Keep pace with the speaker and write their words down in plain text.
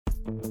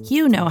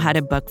You know how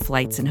to book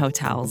flights and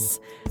hotels.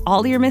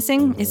 All you're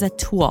missing is a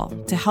tool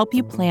to help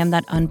you plan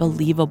that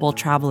unbelievable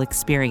travel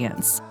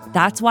experience.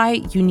 That's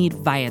why you need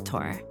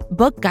Viator.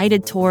 Book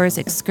guided tours,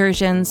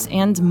 excursions,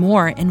 and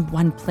more in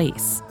one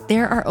place.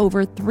 There are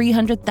over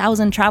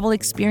 300,000 travel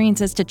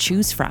experiences to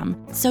choose from,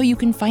 so you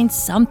can find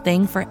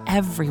something for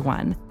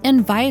everyone.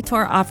 And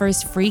Viator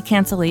offers free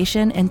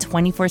cancellation and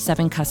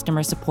 24/7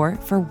 customer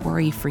support for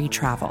worry-free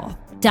travel.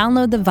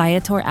 Download the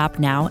Viator app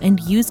now and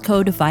use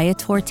code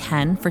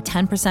Viator10 for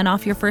 10%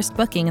 off your first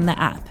booking in the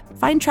app.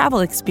 Find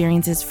travel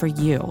experiences for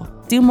you.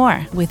 Do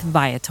more with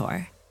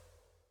Viator.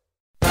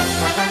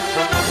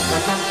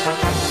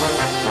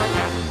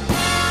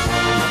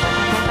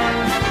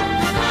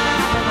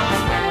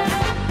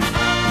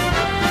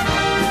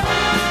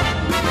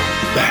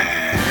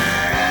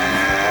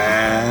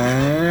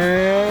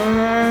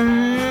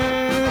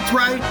 That's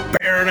right,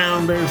 Bear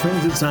Down Bears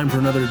fans. It's time for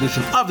another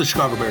edition of the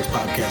Chicago Bears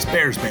podcast,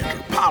 Bears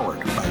Banter, powered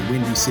by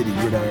Windy City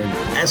Gridiron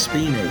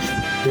SB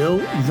Nation.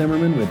 Bill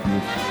Zimmerman with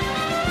you.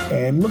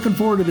 And looking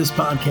forward to this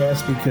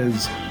podcast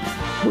because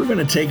we're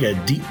going to take a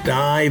deep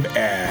dive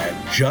at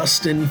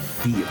Justin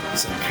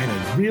Fields and kind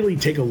of really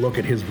take a look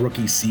at his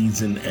rookie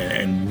season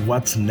and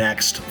what's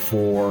next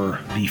for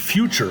the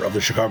future of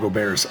the Chicago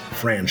Bears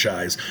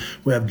franchise.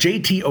 We have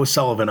JT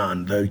O'Sullivan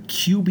on, the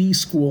QB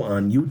School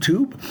on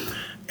YouTube,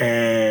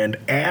 and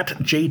at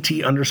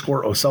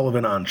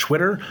JT_O'Sullivan on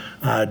Twitter.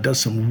 Does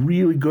some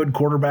really good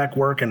quarterback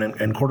work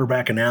and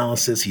quarterback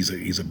analysis.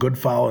 He's a good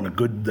follow and a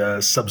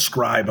good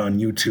subscribe on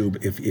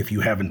YouTube if you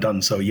haven't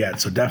done so yet.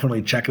 So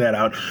definitely check that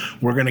out.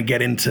 We're going to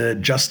get into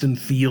Justin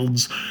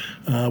Fields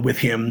with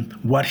him,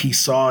 what he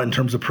saw in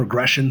terms of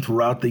progression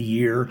throughout the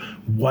year,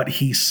 what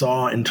he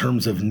saw in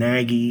terms of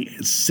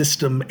Nagy's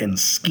system and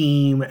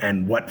scheme,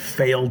 and what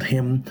failed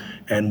him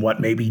and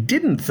what maybe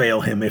didn't fail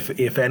him,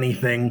 if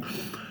anything.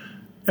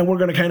 And we're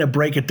going to kind of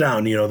break it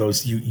down,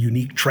 those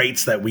unique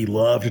traits that we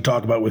love to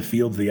talk about with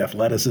Fields, the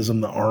athleticism,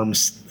 the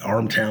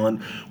arm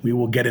talent. We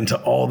will get into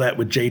all that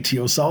with JT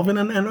O'Sullivan,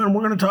 and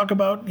we're going to talk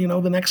about,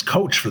 the next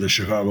coach for the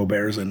Chicago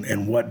Bears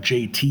and what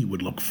JT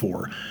would look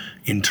for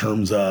in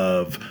terms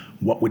of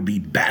what would be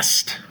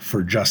best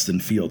for Justin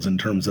Fields in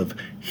terms of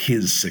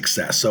his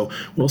success. So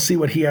we'll see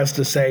what he has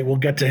to say. We'll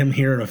get to him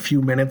here in a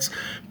few minutes.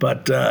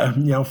 But,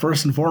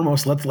 first and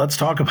foremost, let's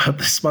talk about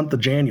this month of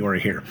January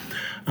here.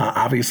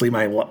 Obviously,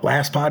 my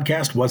last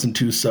podcast wasn't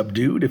too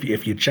subdued.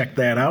 If you check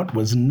that out,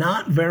 was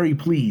not very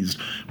pleased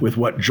with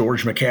what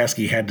George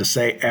McCaskey had to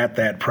say at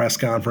that press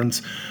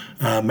conference.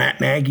 Matt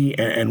Nagy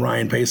and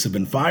Ryan Pace have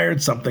been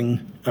fired, something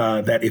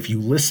that if you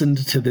listened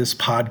to this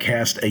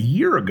podcast a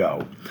year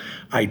ago,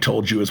 I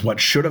told you is what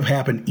should have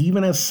happened,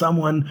 even as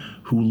someone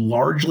who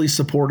largely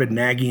supported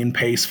Nagy and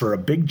Pace for a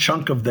big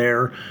chunk of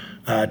their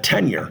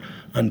tenure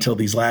until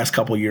these last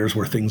couple of years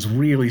where things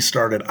really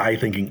started, I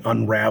think,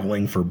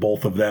 unraveling for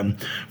both of them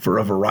for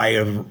a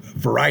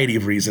variety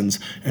of reasons.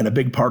 And a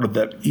big part of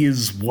that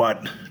is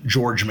what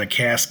George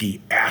McCaskey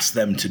asked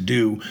them to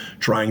do,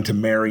 trying to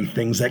marry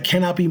things that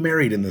cannot be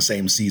married in the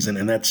same season.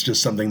 And that's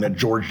just something that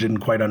George didn't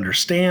quite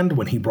understand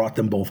when he brought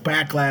them both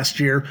back last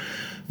year.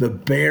 The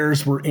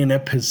Bears were in a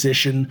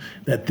position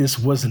that this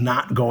was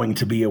not going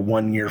to be a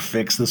one-year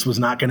fix. This was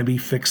not going to be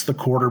fix the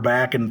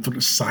quarterback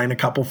and sign a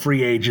couple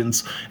free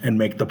agents and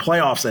make the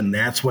playoffs. And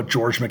that's what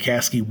George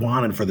McCaskey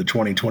wanted for the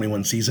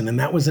 2021 season. And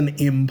that was an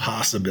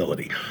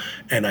impossibility.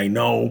 And I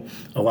know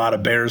a lot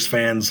of Bears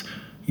fans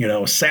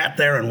sat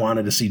there and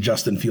wanted to see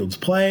Justin Fields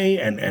play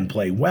and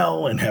play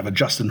well and have a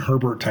Justin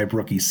Herbert type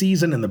rookie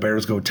season and the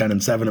Bears go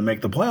 10-7 and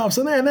make the playoffs.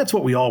 And that's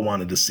what we all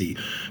wanted to see.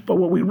 But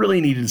what we really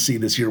needed to see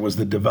this year was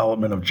the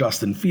development of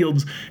Justin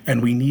Fields,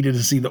 and we needed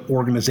to see the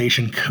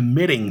organization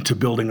committing to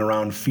building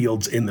around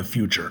Fields in the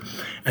future.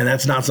 And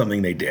that's not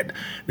something they did.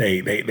 They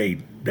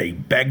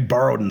begged,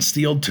 borrowed, and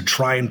stealed to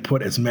try and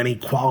put as many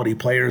quality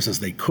players as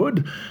they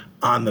could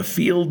on the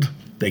field.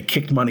 They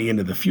kicked money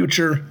into the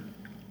future.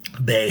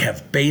 They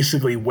have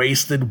basically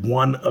wasted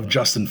one of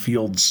Justin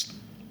Fields'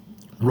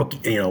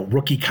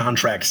 rookie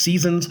contract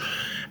seasons,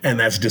 and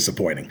that's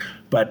disappointing.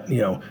 But,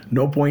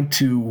 no point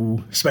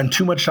to spend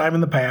too much time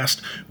in the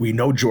past. We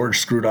know George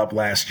screwed up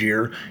last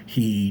year.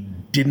 He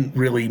didn't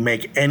really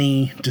make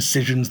any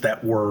decisions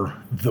that were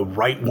the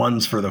right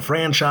ones for the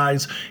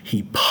franchise.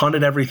 He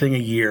punted everything a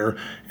year,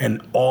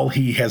 and all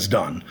he has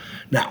done.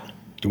 Now,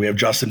 do we have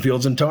Justin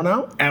Fields in tow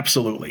now?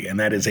 Absolutely, and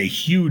that is a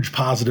huge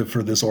positive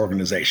for this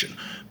organization.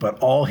 But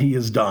all he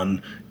has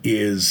done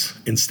is,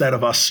 instead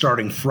of us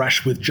starting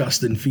fresh with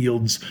Justin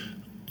Fields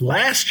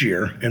last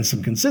year and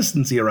some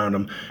consistency around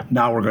him,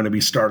 now we're going to be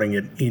starting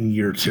it in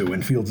year two.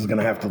 And Fields is going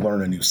to have to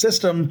learn a new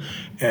system,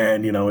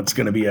 and, it's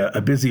going to be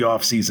a busy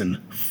offseason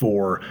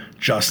for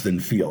Justin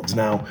Fields.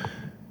 Now,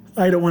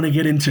 I don't want to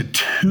get into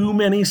too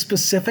many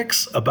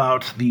specifics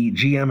about the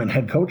GM and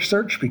head coach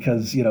search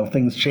because,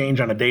 things change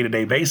on a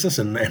day-to-day basis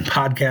and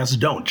podcasts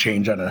don't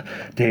change on a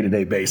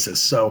day-to-day basis.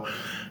 So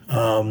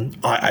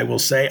I will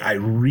say I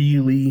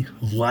really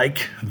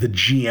like the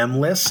GM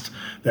list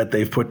that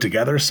they've put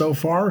together so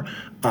far.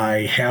 I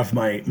have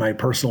my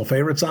personal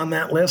favorites on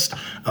that list.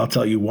 I'll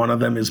tell you, one of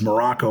them is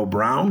Morocco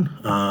Brown.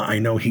 I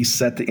know he's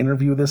set to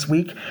interview this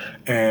week,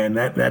 and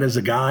that is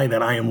a guy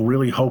that I am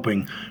really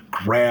hoping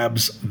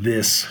grabs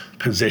this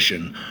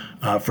position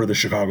for the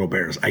Chicago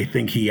Bears. I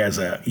think he has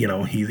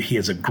he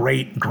has a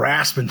great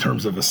grasp in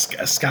terms of a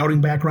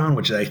scouting background,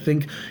 which I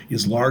think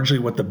is largely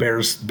what the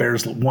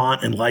Bears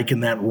want and like in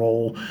that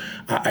role.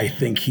 I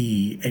think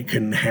he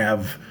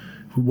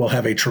will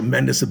have a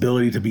tremendous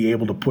ability to be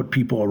able to put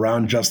people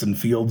around Justin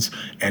Fields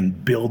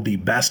and build the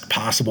best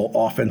possible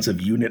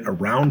offensive unit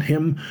around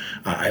him.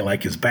 I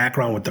like his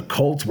background with the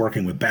Colts,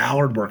 working with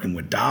Ballard, working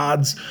with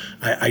Dodds.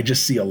 I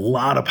just see a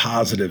lot of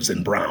positives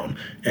in Brown,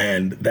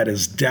 and that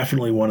is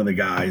definitely one of the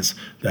guys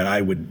that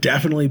I would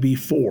definitely be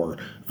for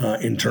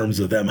in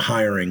terms of them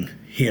hiring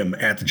him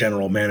at the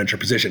general manager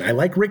position. I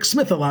like Rick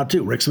Smith a lot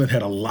too. Rick Smith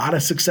had a lot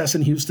of success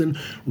in Houston.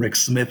 Rick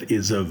Smith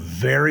is a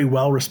very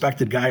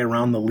well-respected guy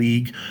around the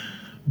league.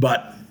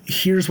 But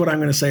here's what I'm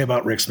going to say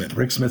about Rick Smith.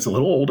 Rick Smith's a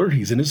little older.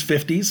 He's in his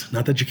 50s.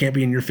 Not that you can't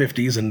be in your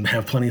 50s and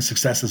have plenty of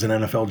success as an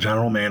NFL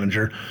general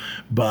manager,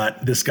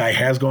 but this guy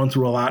has gone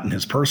through a lot in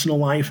his personal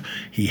life.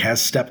 He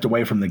has stepped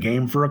away from the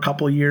game for a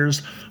couple of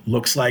years.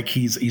 Looks like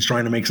he's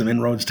trying to make some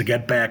inroads to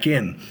get back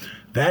in.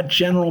 That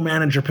general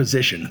manager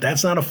position,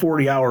 that's not a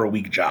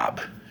 40-hour-a-week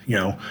job,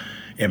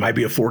 It might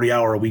be a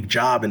 40-hour-a-week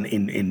job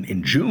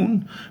in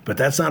June, but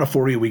that's not a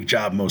 40-a-week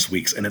job most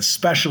weeks, and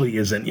especially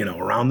isn't,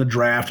 around the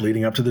draft,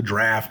 leading up to the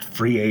draft,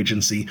 free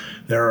agency.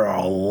 There are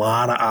a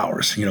lot of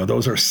hours.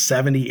 Those are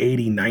 70,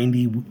 80,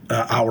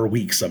 90-hour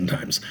weeks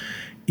sometimes.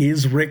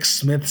 Is Rick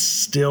Smith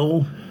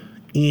still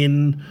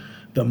in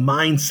the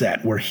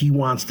mindset where he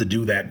wants to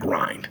do that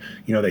grind,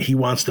 that he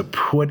wants to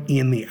put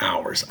in the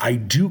hours? I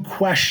do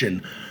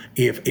question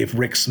if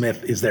Rick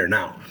Smith is there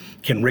now.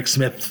 Can Rick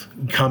Smith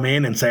come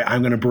in and say,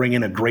 I'm going to bring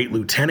in a great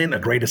lieutenant, a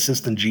great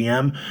assistant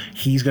GM?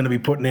 He's going to be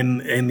putting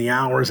in the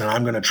hours, and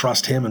I'm going to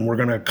trust him, and we're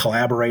going to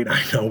collaborate. I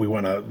know we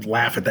want to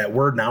laugh at that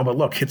word now, but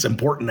look, it's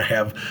important to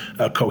have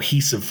a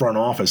cohesive front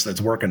office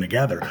that's working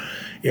together.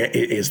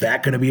 Is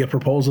that going to be a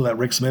proposal that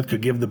Rick Smith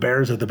could give the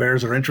Bears that the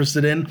Bears are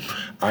interested in?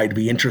 I'd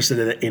be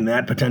interested in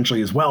that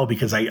potentially as well,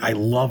 because I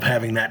love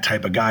having that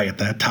type of guy at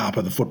the top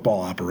of the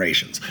football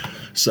operations.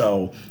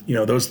 So,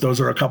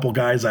 those are a couple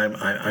guys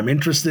I'm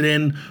interested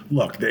in.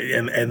 Look,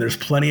 and there's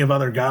plenty of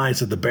other guys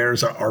that the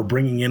Bears are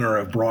bringing in or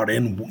have brought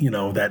in,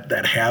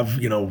 that have,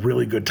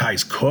 really good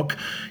ties. Cook,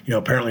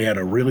 apparently had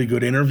a really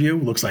good interview.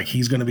 Looks like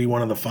he's going to be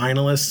one of the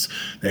finalists.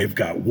 They've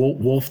got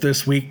Wolf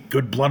this week,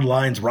 good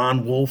bloodlines,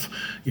 Ron Wolf,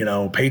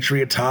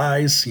 Patriot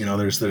ties.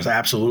 There's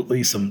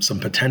absolutely some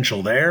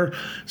potential there.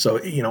 So,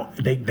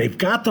 they've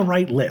got the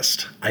right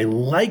list. I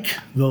like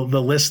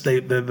the list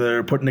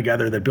they're putting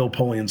together, that Bill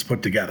Polian's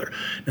put together.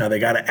 Now they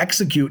got to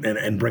execute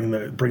and bring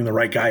the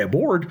right guy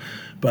aboard,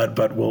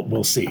 but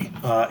we'll see.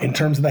 In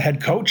terms of the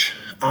head coach,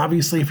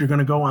 obviously, if you're going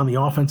to go on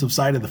the offensive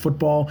side of the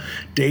football,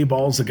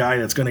 Daboll's the guy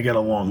that's going to get a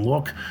long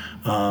look.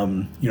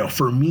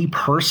 For me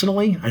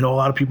personally, I know a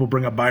lot of people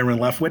bring up Byron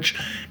Leftwich,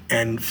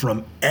 and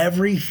from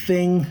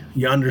everything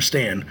you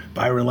understand,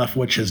 Byron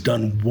Leftwich has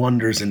done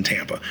wonders in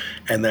Tampa,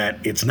 and that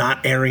it's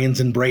not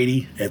Arians and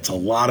Brady, it's a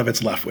lot of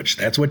it's Leftwich.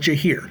 That's what you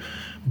hear.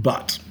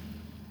 But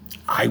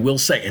I will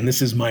say, and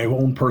this is my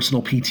own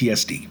personal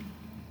PTSD,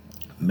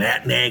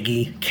 Matt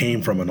Nagy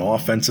came from an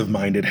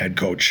offensive-minded head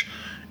coach,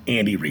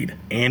 Andy Reid.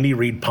 Andy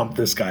Reid pumped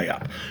this guy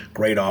up.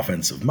 Great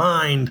offensive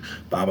mind,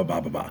 blah, blah,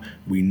 blah, blah, blah.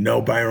 We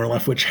know Byron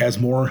Leftwich has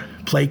more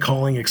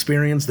play-calling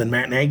experience than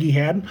Matt Nagy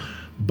had,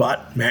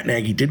 but Matt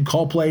Nagy did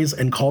call plays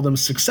and call them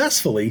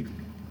successfully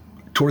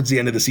towards the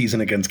end of the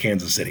season against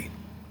Kansas City.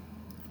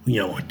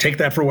 Take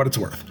that for what it's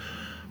worth.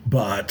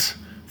 But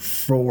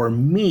for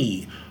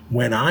me,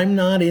 when I'm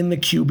not in the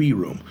QB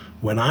room,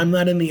 when I'm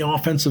not in the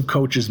offensive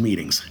coaches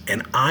meetings,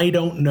 and I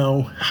don't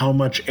know how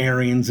much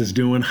Arians is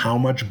doing, how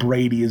much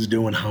Brady is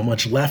doing, how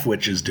much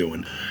Leftwich is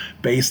doing,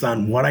 based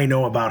on what I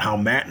know about how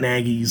Matt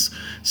Nagy's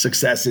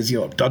success is.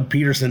 Doug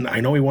Peterson, I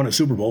know he won a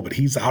Super Bowl, but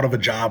he's out of a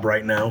job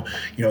right now.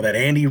 That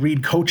Andy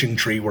Reid coaching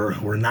tree,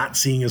 we're not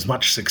seeing as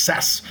much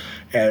success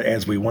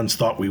as we once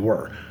thought we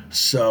were.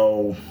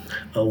 So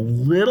a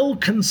little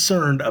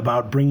concerned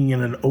about bringing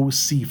in an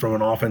OC from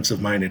an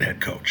offensive-minded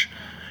head coach.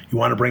 You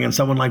want to bring in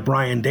someone like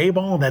Brian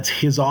Daboll, that's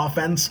his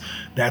offense.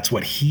 That's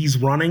what he's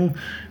running.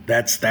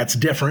 That's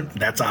different.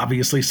 That's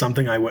obviously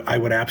something I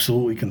would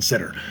absolutely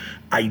consider.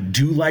 I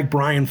do like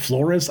Brian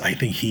Flores. I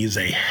think he's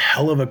a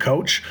hell of a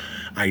coach.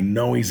 I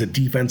know he's a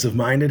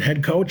defensive-minded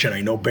head coach, and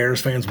I know Bears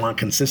fans want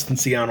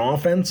consistency on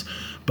offense.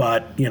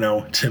 But,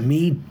 to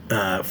me,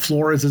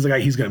 Flores is a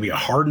guy, he's going to be a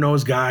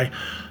hard-nosed guy.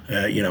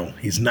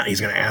 He's going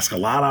to ask a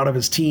lot out of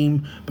his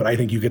team, but I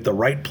think you get the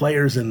right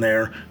players in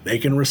there. They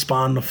can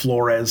respond to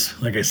Flores.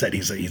 Like I said,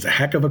 he's a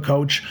heck of a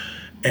coach.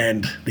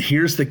 And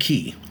here's the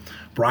key.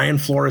 Brian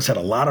Flores had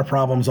a lot of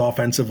problems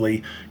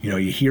offensively. You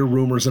hear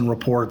rumors and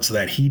reports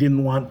that he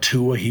didn't want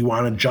Tua. He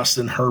wanted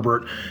Justin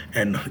Herbert.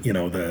 And,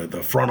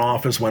 the front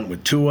office went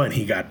with Tua, and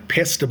he got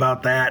pissed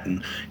about that.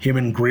 And him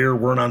and Greer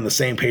weren't on the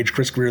same page.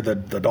 Chris Greer, the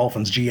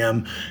Dolphins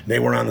GM, they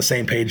weren't on the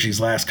same page these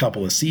last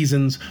couple of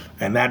seasons.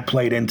 And that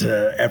played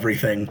into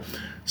everything.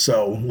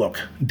 So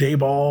look,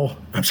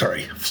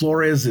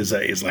 Flores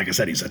is like I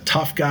said, he's a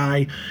tough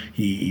guy.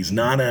 He's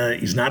not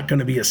going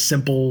to be a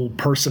simple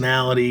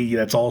personality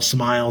that's all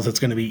smiles. That's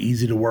going to be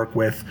easy to work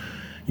with.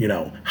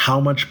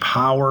 How much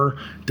power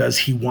does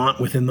he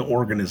want within the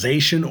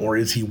organization, or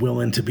is he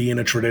willing to be in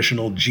a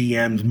traditional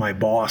GM's my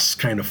boss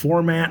kind of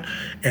format?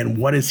 And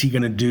what is he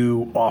going to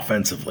do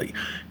offensively?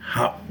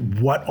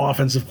 What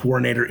offensive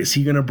coordinator is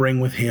he going to bring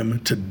with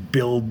him to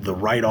build the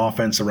right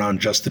offense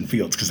around Justin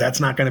Fields? Because that's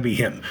not going to be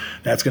him.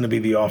 That's going to be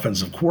the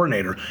offensive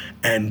coordinator.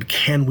 And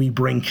can we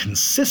bring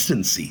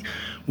consistency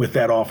with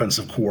that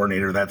offensive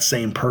coordinator, that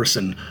same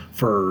person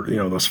for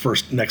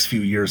those next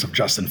few years of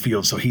Justin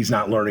Fields, so he's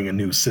not learning a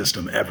new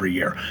system every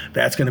year?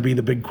 That's going to be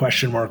the big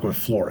question mark with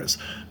Flores.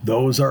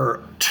 Those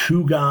are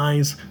two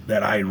guys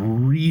that I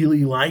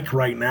really like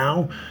right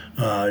now,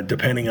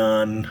 depending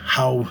on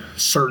how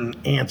certain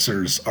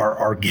answers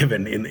are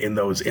given in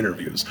those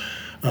interviews.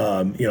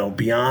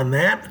 Beyond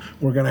that,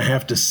 we're going to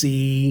have to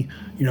see,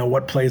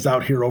 what plays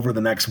out here over the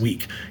next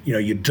week.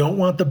 You don't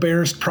want the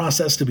Bears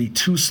process to be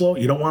too slow.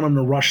 You don't want them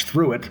to rush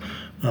through it.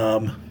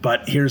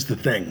 But here's the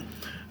thing.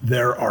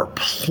 There are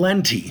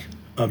plenty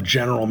of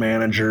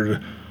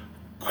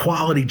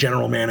quality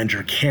general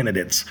manager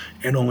candidates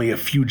and only a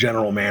few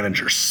general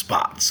manager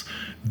spots.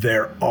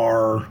 There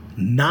are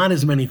not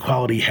as many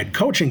quality head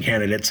coaching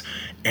candidates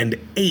and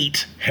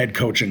 8 head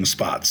coaching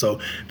spots. So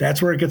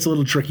that's where it gets a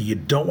little tricky. You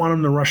don't want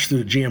them to rush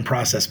through the GM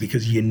process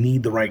because you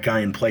need the right guy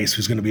in place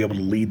who's going to be able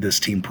to lead this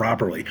team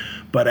properly.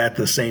 But at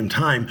the same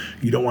time,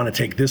 you don't want to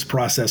take this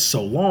process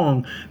so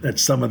long that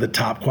some of the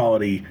top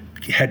quality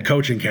head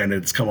coaching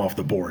candidates come off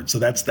the board. So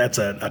that's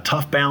a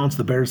tough balance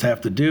the Bears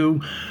have to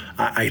do.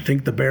 I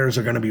think the Bears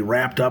are going to be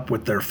wrapped up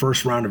with their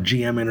first round of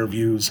GM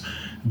interviews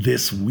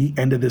this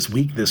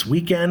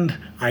weekend.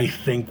 I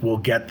think we'll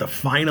get the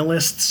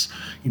finalists,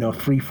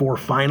 3-4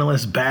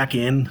 finalists back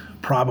in.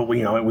 Probably,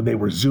 they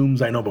were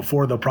Zooms, I know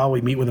before. They'll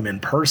probably meet with them in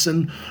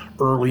person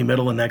early,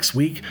 middle of next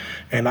week.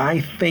 And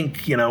I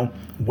think,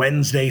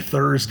 Wednesday,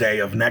 Thursday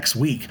of next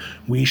week,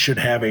 we should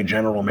have a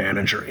general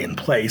manager in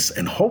place.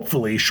 And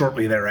hopefully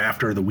shortly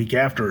thereafter, the week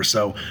after or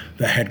so,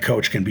 the head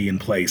coach can be in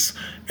place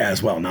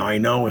as well. Now, I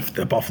know if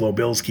the Buffalo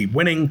Bills keep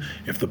winning,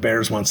 if the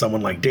Bears want someone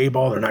like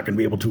Daboll, they're not going to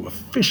be able to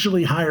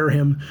officially hire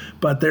him,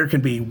 but there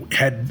can be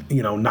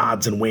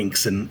nods and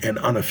winks and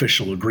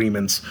unofficial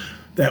agreements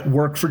that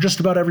work for just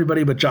about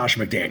everybody but Josh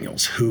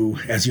McDaniels, who,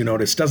 as you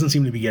notice, doesn't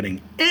seem to be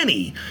getting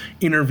any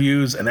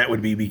interviews, and that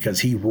would be because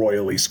he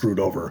royally screwed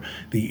over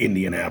the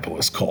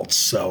Indianapolis Colts.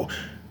 So,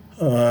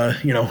 we're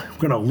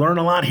going to learn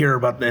a lot here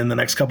in the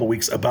next couple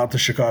weeks about the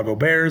Chicago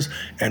Bears,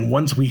 and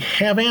once we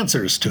have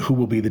answers to who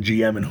will be the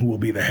GM and who will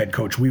be the head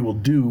coach, we will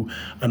do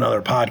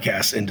another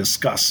podcast and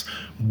discuss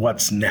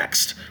what's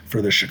next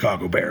for the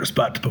Chicago Bears.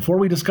 But before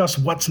we discuss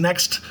what's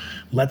next,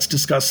 let's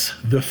discuss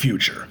the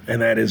future,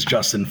 and that is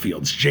Justin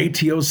Fields.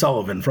 JT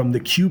O'Sullivan from the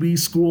QB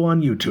School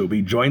on YouTube.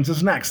 He joins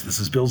us next. This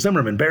is Bill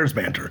Zimmerman, Bears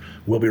Banter.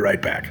 We'll be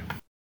right back.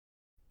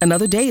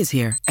 Another day is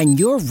here, and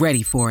you're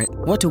ready for it.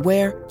 What to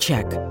wear?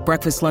 Check.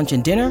 Breakfast, lunch,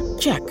 and dinner?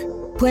 Check.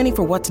 Planning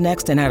for what's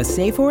next and how to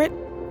save for it?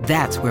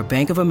 That's where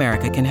Bank of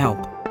America can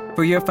help.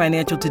 For your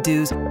financial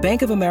to-dos,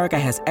 Bank of America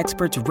has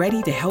experts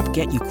ready to help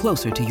get you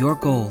closer to your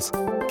goals.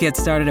 Get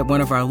started at one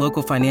of our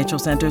local financial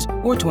centers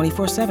or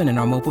 24/7 in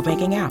our mobile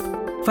banking app.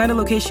 Find a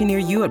location near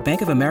you at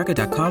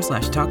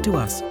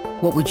bankofamerica.com/talktous.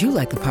 What would you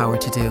like the power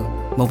to do?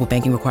 Mobile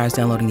banking requires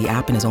downloading the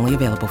app and is only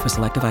available for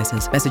select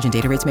devices. Message and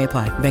data rates may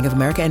apply. Bank of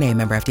America N.A.,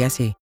 member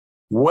FDIC.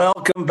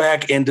 Welcome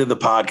back into the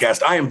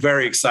podcast. I am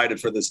very excited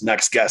for this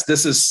next guest.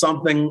 This is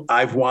something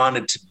I've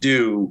wanted to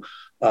do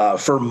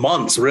for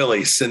months,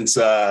 really, since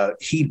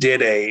he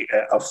did a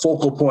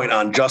focal point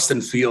on Justin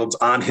Fields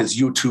on his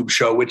YouTube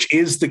show, which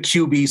is the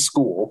QB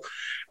School.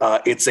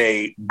 It's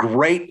a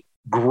great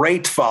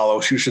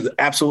follow. You should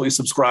absolutely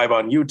subscribe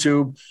on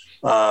YouTube.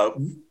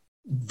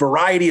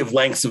 Variety of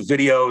lengths of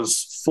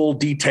videos, full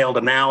detailed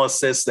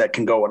analysis that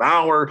can go an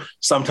hour,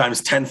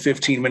 sometimes 10,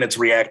 15 minutes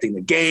reacting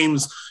to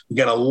games. You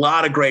get a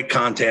lot of great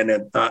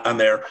content on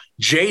there.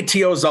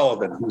 JT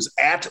O'Sullivan, who's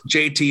at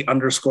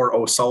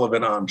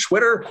JT_O'Sullivan on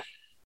Twitter.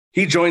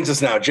 He joins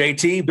us now.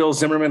 JT, Bill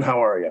Zimmerman,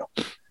 how are you?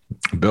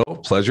 Bill,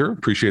 pleasure.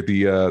 Appreciate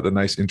the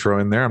nice intro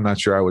in there. I'm not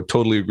sure I would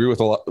totally agree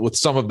with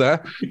some of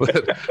that,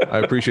 but I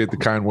appreciate the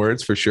kind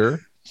words for sure.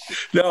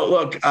 No,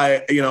 look,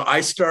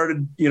 I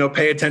started,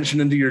 pay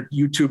attention into your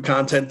YouTube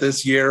content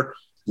this year,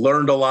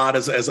 learned a lot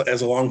as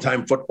a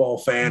longtime football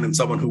fan and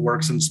someone who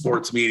works in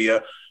sports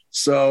media.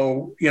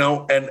 So,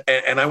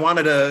 and I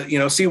wanted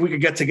to, see if we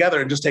could get together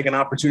and just take an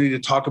opportunity to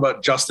talk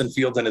about Justin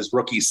Fields and his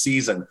rookie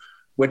season,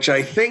 which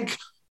I think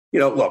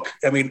look,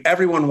 I mean,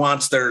 everyone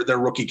wants their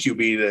rookie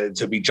QB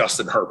to be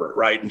Justin Herbert,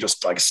 right? And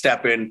just like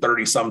step in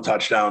 30 some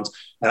touchdowns.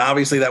 And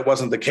obviously that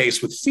wasn't the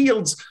case with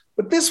Fields,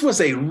 but this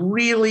was a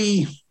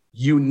really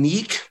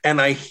unique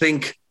and I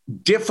think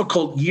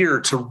difficult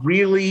year to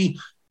really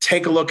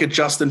take a look at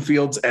Justin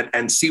Fields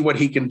and see what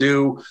he can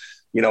do.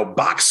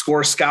 Box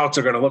score scouts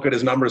are going to look at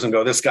his numbers and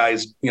go, this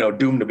guy's,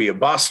 doomed to be a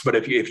bust. But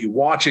if you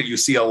watch it, you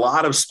see a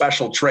lot of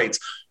special traits.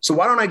 So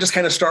why don't I just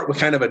kind of start with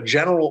kind of a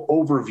general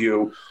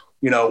overview,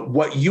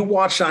 what you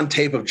watched on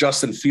tape of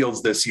Justin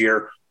Fields this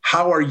year.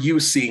 How are you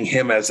seeing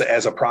him as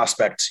a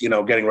prospect,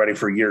 getting ready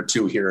for year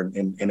 2 here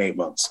in 8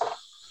 months?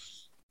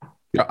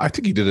 Yeah, I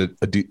think he did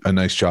a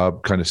nice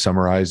job kind of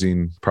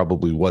summarizing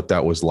probably what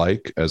that was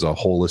like as a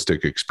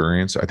holistic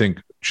experience. I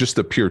think just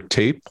the pure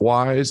tape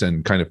wise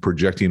and kind of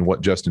projecting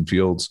what Justin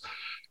Fields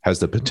has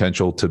the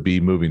potential to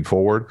be moving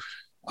forward.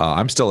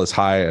 I'm still as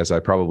high as I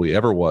probably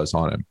ever was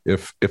on him,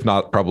 if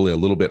not probably a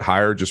little bit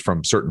higher just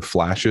from certain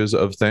flashes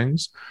of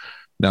things.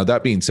 Now,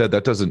 that being said,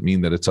 that doesn't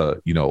mean that it's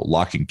a,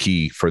 lock and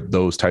key for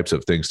those types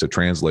of things to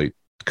translate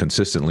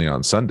consistently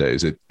on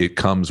Sundays. It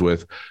comes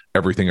with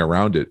everything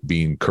around it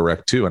being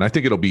correct too. And I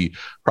think it'll be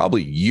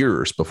probably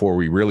years before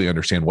we really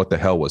understand what the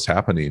hell was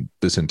happening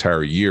this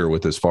entire year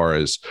with as far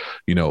as,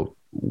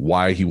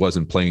 why he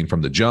wasn't playing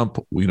from the jump,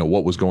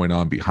 what was going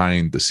on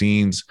behind the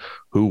scenes,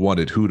 who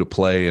wanted who to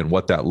play and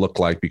what that looked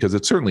like, because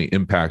it certainly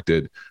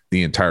impacted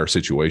the entire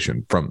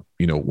situation from,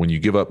 when you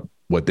give up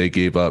what they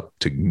gave up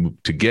to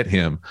get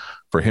him,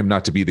 for him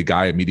not to be the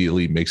guy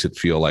immediately makes it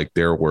feel like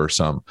there were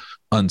some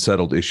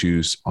unsettled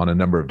issues on a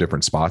number of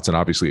different spots. And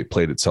obviously it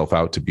played itself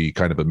out to be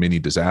kind of a mini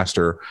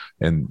disaster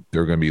and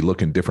they're going to be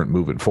looking different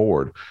moving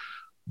forward.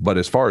 But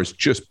as far as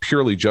just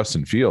purely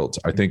Justin Fields,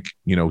 I think,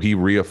 he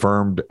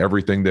reaffirmed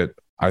everything that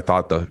I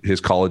thought his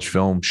college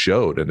film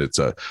showed. And it's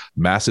a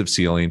massive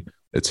ceiling.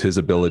 It's his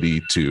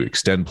ability to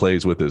extend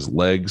plays with his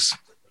legs,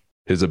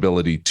 his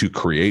ability to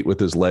create with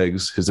his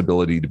legs, his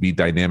ability to be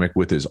dynamic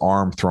with his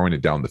arm, throwing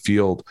it down the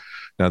field.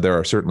 Now, there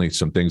are certainly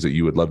some things that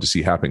you would love to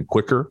see happen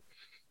quicker,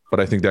 but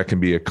I think that can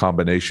be a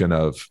combination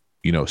of,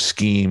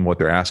 scheme, what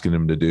they're asking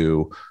him to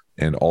do,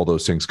 and all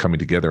those things coming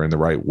together in the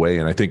right way.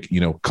 And I think,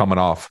 coming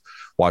off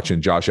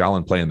watching Josh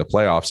Allen play in the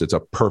playoffs, it's a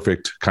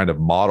perfect kind of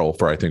model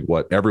for, I think,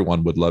 what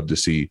everyone would love to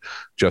see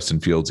Justin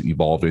Fields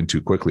evolve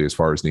into quickly as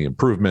far as the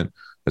improvement,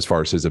 as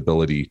far as his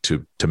ability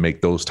to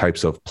make those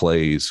types of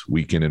plays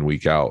week in and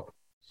week out.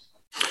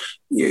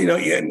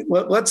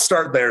 Let's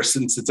start there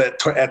since it's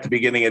at the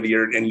beginning of the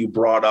year and you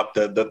brought up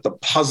the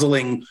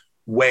puzzling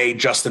way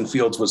Justin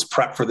Fields was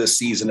prepped for this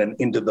season and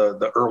into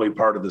the early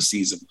part of the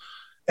season.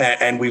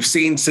 And we've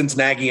seen since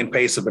Nagy and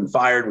Pace have been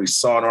fired, we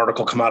saw an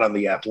article come out on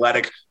The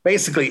Athletic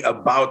basically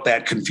about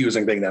that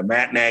confusing thing that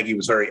Matt Nagy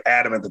was very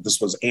adamant that this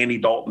was Andy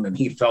Dalton and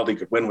he felt he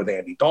could win with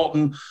Andy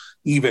Dalton,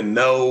 even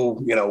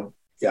though,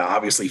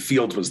 obviously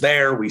Fields was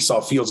there. We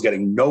saw Fields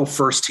getting no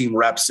first team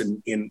reps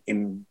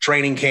in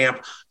training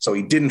camp. So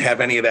he didn't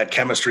have any of that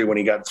chemistry when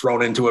he got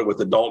thrown into it with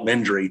the Dalton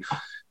injury.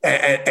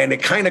 And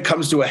it kind of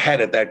comes to a head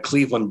at that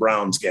Cleveland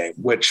Browns game,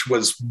 which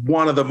was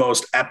one of the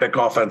most epic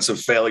offensive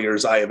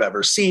failures I have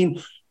ever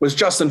seen. Was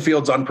Justin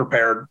Fields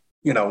unprepared?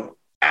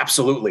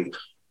 Absolutely.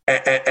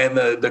 And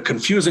the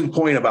confusing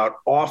point about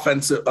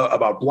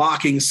about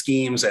blocking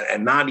schemes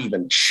and not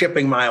even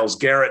chipping Myles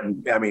Garrett.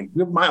 And I mean,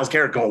 Myles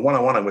Garrett going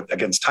one-on-one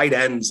against tight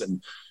ends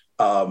and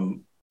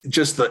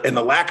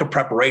the lack of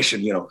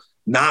preparation,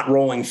 not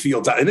rolling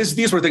Fields out. And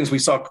these were things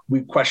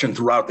we questioned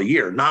throughout the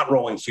year, not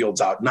rolling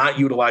Fields out, not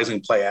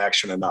utilizing play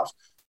action enough.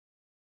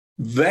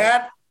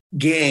 That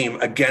game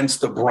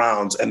against the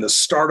Browns and the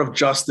start of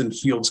Justin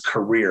Fields'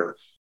 career,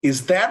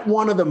 is that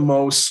one of the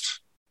most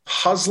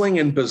puzzling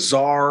and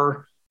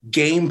bizarre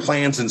game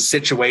plans and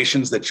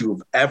situations that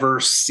you've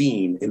ever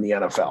seen in the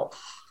NFL?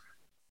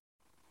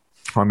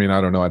 I mean,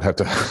 I don't know. I'd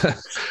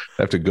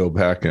have to go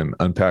back and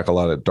unpack a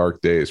lot of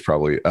dark days,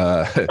 probably.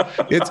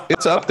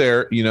 It's up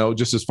there,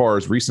 just as far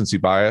as recency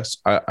bias,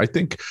 I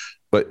think,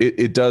 but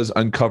it does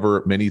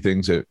uncover many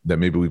things that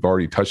maybe we've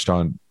already touched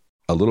on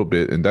a little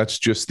bit. And that's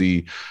just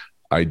the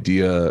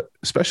idea,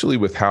 especially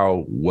with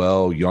how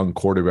well young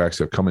quarterbacks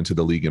have come into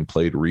the league and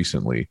played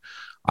recently.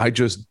 I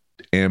just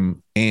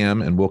am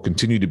and will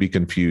continue to be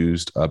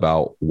confused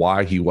about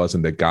why he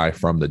wasn't the guy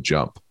from the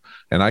jump.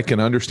 And I can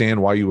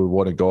understand why you would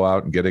want to go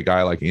out and get a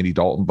guy like Andy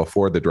Dalton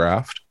before the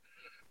draft.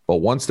 But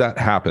once that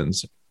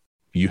happens,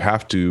 you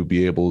have to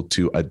be able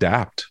to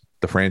adapt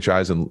the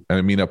franchise. And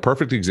I mean, an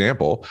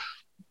example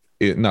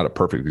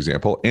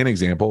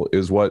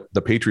is what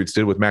the Patriots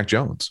did with Mac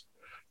Jones.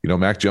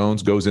 Mac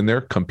Jones goes in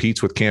there,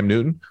 competes with Cam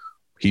Newton.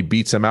 He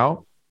beats him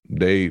out.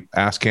 They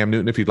ask Cam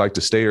Newton if he'd like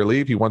to stay or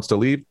leave. He wants to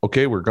leave.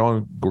 Okay, we're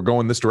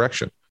going this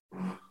direction.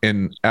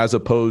 And as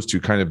opposed to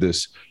kind of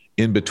this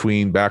in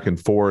between, back and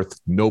forth,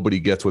 nobody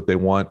gets what they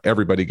want,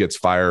 everybody gets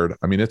fired.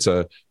 I mean, it's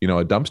a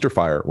dumpster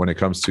fire when it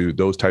comes to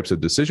those types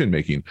of decision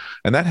making.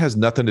 And that has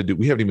nothing to do.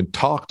 We haven't even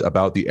talked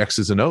about the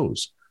X's and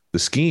O's, the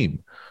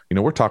scheme.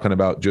 We're talking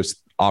about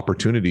just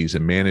opportunities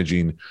and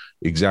managing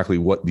exactly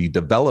what the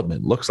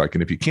development looks like.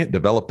 And if you can't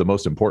develop the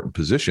most important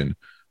position,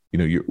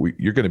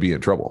 you're going to be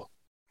in trouble.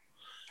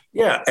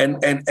 Yeah.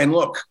 And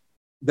look,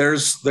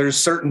 there's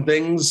certain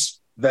things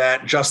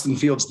that Justin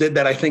Fields did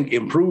that I think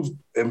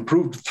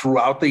improved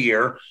throughout the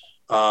year.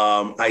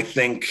 I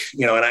think,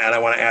 and I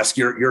want to ask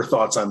your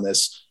thoughts on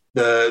this,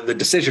 the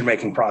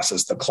decision-making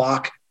process, the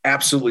clock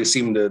absolutely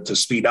seemed to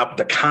speed up.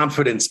 The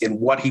confidence in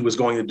what he was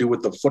going to do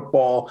with the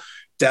football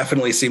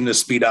definitely seemed to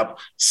speed up.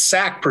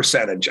 Sack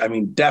percentage,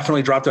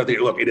 definitely dropped out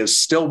there. Look, it is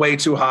still way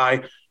too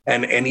high.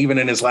 And even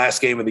in his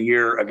last game of the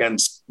year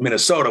against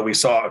Minnesota, we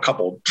saw a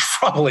couple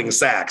troubling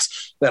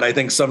sacks that I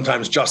think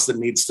sometimes Justin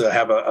needs to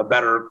have a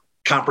better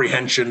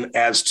comprehension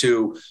as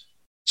to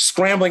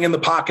scrambling in the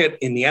pocket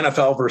in the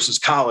NFL versus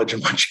college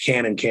and what you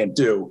can and can't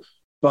do.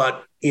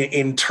 But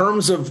in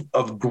terms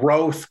of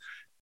growth,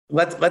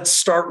 let's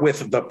start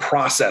with the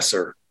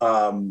processor,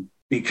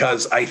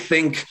 because I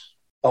think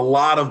a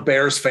lot of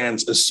Bears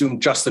fans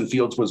assumed Justin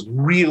Fields was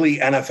really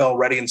NFL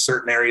ready in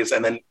certain areas,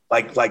 and then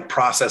like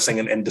processing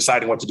and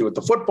deciding what to do with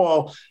the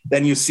football.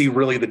 Then you see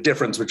really the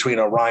difference between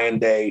a Ryan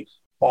Day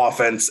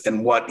offense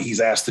and what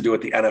he's asked to do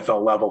at the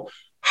NFL level.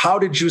 How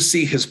did you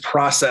see his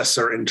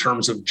processor in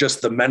terms of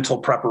just the mental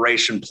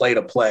preparation, play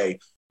to play,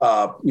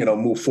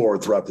 move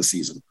forward throughout the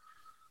season?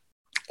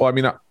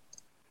 Well,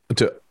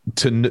 to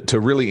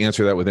really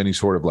answer that with any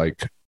sort of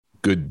like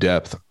good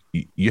depth,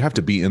 you have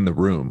to be in the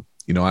room.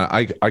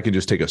 I can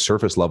just take a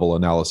surface level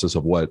analysis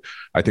of what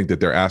I think that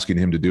they're asking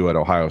him to do at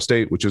Ohio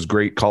State, which is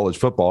great college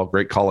football,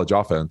 great college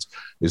offense,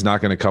 is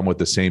not going to come with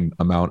the same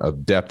amount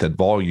of depth and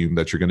volume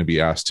that you're going to be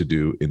asked to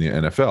do in the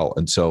NFL.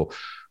 And so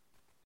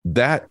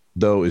that,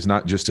 though, is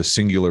not just a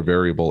singular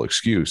variable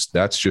excuse.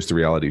 That's just the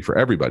reality for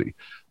everybody.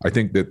 I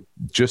think that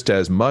just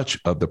as much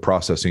of the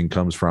processing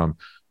comes from,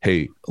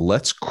 hey,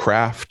 let's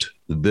craft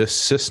this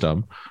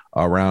system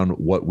around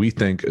what we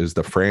think is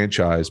the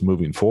franchise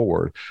moving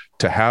forward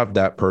to have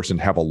that person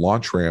have a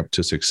launch ramp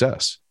to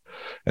success.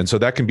 And so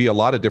that can be a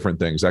lot of different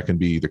things. That can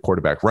be the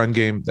quarterback run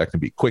game. That can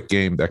be quick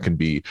game. That can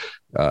be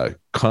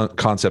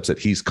concepts that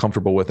he's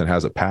comfortable with and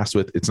has a pass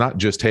with. It's not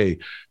just, hey,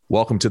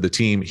 welcome to the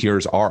team.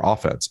 Here's our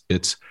offense.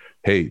 It's,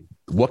 hey,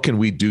 what can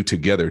we do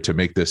together to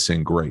make this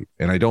thing great?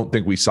 And I don't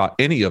think we saw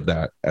any of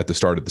that at the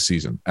start of the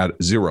season, at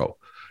zero.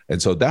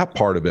 And so that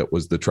part of it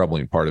was the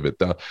troubling part of it.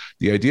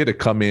 The idea to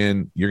come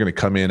in, you're going to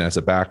come in as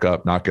a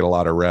backup, not get a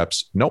lot of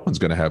reps. No one's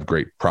going to have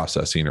great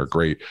processing or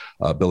great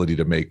ability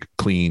to make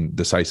clean,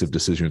 decisive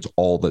decisions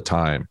all the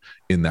time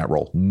in that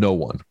role. No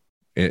one.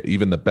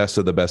 Even the best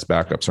of the best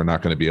backups are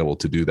not going to be able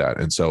to do that.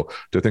 And so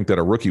to think that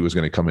a rookie was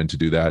going to come in to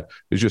do that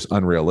is just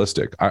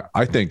unrealistic.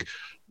 I think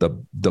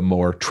the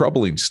more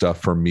troubling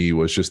stuff for me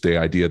was just the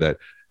idea that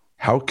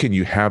how can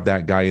you have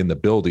that guy in the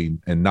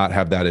building and not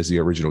have that as the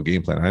original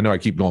game plan? I know I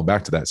keep going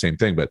back to that same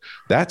thing, but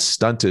that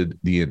stunted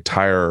the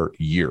entire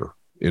year,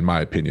 in my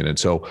opinion. And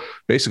so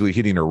basically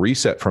hitting a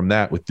reset from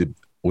that with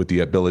the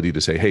ability to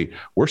say, hey,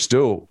 we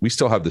still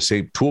have the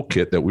same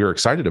toolkit that we're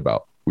excited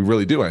about. We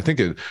really do. I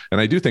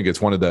do think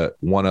it's one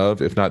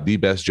of, if not the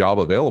best job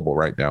available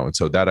right now. And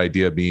so that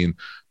idea being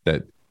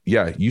that,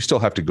 yeah, you still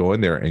have to go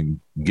in there and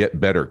get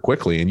better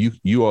quickly. And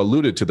you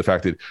alluded to the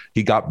fact that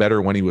he got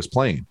better when he was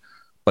playing.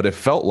 But it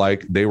felt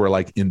like they were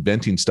like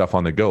inventing stuff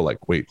on the go.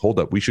 Like, wait, hold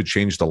up. We should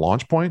change the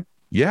launch point.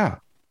 Yeah.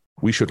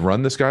 We should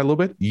run this guy a little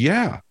bit.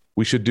 Yeah.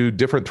 We should do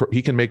different.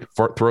 He can make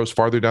throws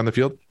farther down the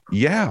field.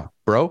 Yeah,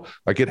 bro.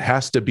 Like it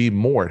has to be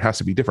more. It has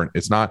to be different.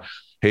 It's not,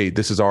 hey,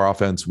 this is our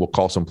offense. We'll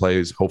call some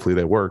plays. Hopefully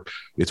they work.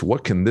 It's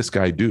what can this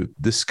guy do?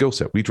 This skill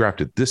set. We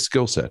drafted this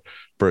skill set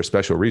for a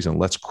special reason.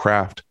 Let's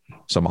craft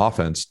some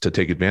offense to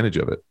take advantage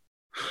of it.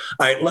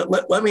 All right,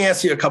 let me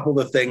ask you a couple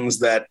of the things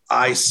that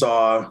I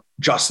saw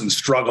Justin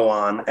struggle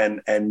on,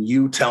 and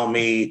you tell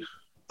me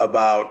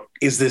about,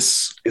 is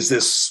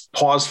this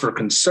pause for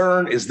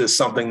concern? Is this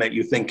something that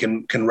you think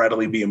can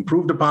readily be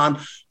improved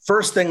upon?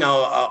 First thing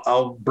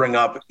I'll bring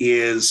up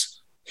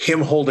is him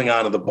holding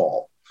on to the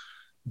ball.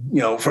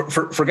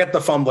 Forget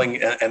the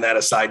fumbling and that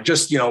aside,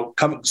 just,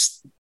 come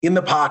in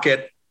the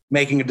pocket,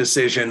 making a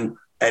decision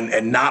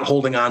and not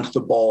holding on to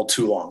the ball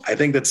too long. I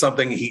think that's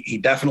something he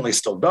definitely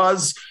still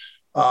does.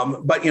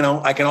 But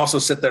I can also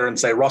sit there and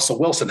say Russell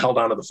Wilson held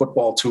onto the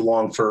football too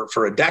long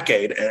for a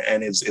decade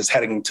and is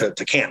heading to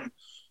Canton.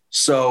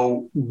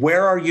 So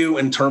where are you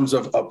in terms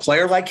of a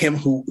player like him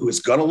who is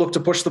going to look to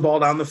push the ball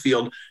down the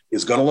field,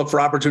 is going to look for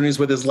opportunities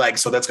with his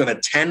legs? So that's going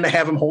to tend to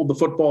have him hold the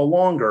football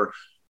longer,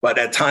 but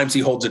at times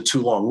he holds it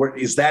too long.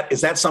 Is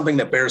that something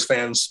that Bears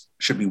fans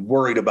should be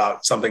worried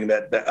about, something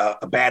that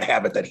a bad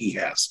habit that he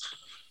has?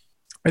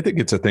 I think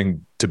it's a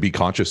thing to be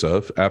conscious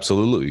of.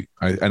 Absolutely.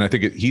 I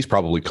think he's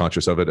probably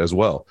conscious of it as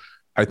well.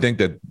 I think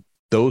that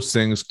those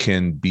things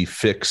can be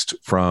fixed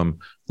can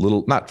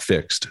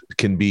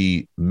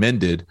be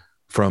mended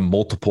from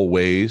multiple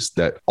ways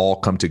that all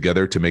come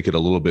together to make it a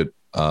little bit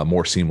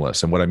more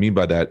seamless. And what I mean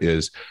by that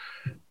is,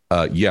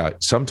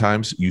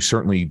 sometimes you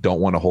certainly don't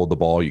want to hold the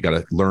ball. You got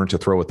to learn to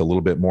throw with a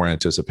little bit more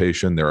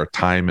anticipation. There are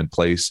time and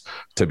place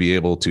to be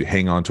able to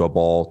hang on to a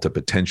ball, to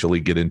potentially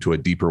get into a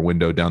deeper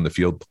window down the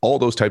field, all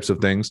those types of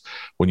things.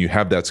 When you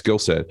have that skill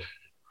set,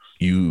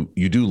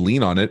 you do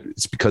lean on it,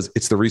 it's because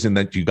it's the reason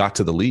that you got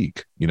to the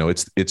league.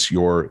 It's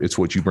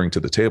what you bring to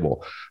the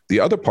table. The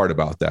other part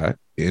about that,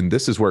 and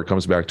this is where it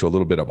comes back to a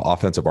little bit of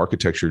offensive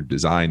architecture,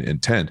 design,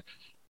 intent.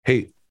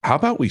 Hey, how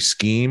about we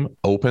scheme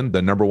open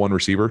the number one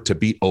receiver to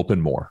be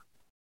open more?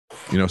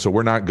 So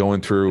we're not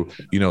going through,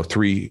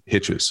 3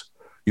 hitches.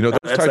 Those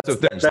types of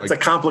things. That's a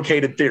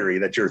complicated theory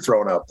that you're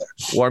throwing out there.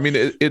 Well, I mean,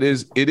 it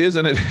is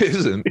and it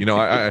isn't,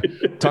 I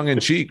tongue in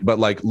cheek, but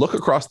look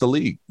across the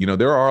league.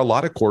 There are a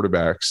lot of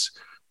quarterbacks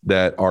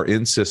that are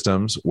in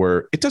systems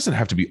where it doesn't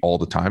have to be all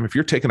the time. If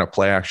you're taking a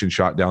play action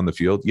shot down the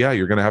field, yeah,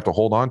 you're going to have to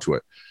hold on to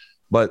it.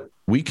 But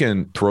we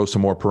can throw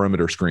some more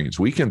perimeter screens.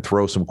 We can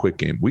throw some quick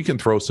game. We can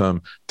throw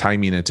some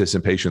timing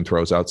anticipation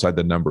throws outside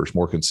the numbers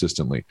more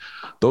consistently.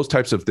 Those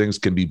types of things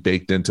can be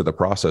baked into the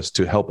process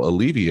to help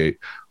alleviate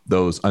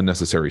those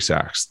unnecessary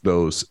sacks,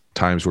 those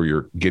times where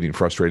you're getting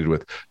frustrated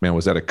with, man,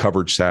 was that a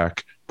coverage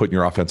sack, putting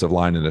your offensive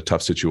line in a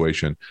tough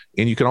situation?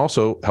 And you can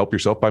also help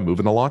yourself by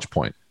moving the launch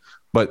point.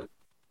 But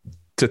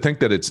to think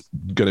that it's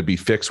going to be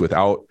fixed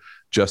without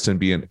Justin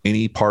being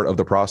any part of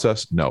the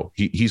process, no,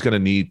 he's going to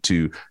need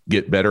to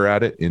get better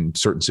at it in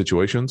certain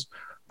situations.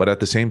 But at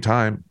the same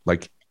time,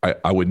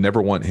 I would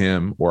never want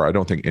him, or I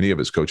don't think any of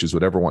his coaches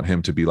would ever want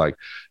him to be like,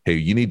 hey,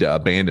 you need to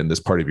abandon this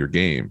part of your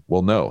game.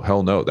 Well, no,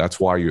 hell no. That's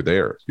why you're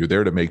there. You're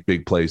there to make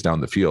big plays down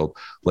the field.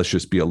 Let's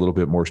just be a little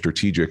bit more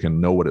strategic and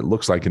know what it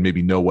looks like, and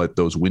maybe know what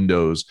those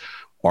windows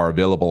are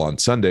available on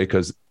Sunday,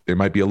 because it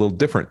might be a little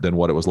different than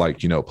what it was like,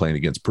 playing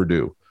against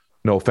Purdue.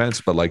 No offense,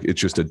 but it's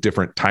just a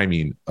different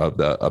timing of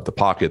the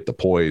pocket, the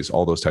poise,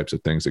 all those types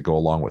of things that go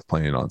along with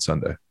playing on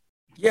Sunday.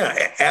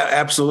 Yeah,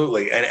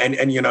 absolutely.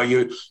 And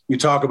you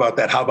talk about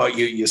that. How about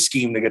you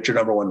scheme to get your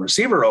number one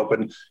receiver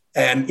open?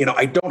 And,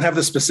 I don't have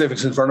the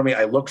specifics in front of me.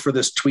 I looked for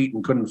this tweet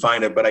and couldn't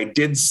find it, but I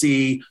did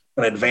see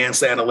an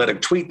advanced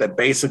analytic tweet that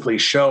basically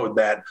showed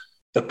that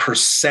the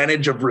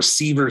percentage of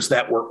receivers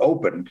that were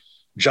open,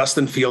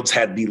 Justin Fields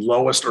had the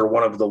lowest, or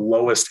one of the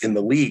lowest in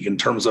the league, in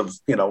terms of,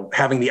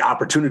 having the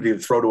opportunity to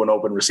throw to an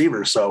open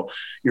receiver. So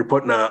you're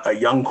putting a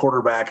young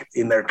quarterback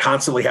in there,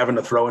 constantly having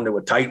to throw into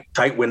a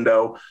tight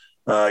window,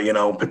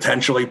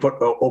 potentially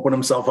open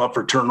himself up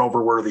for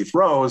turnover worthy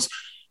throws.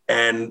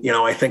 And,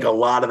 I think a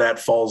lot of that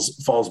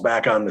falls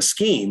back on the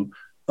scheme.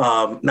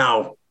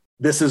 Now,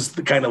 this is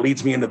kind of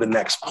leads me into the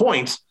next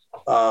point.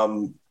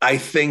 I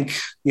think,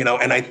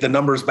 the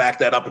numbers back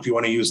that up. If you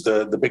want to use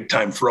the big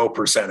time throw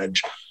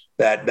percentage,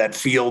 that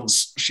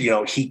Fields,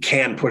 he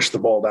can push the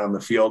ball down the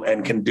field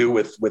and can do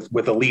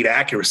with elite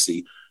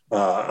accuracy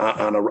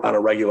on a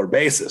regular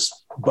basis.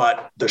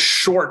 But the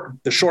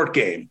short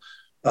game,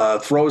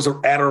 throws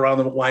at or around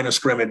the line of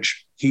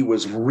scrimmage, he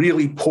was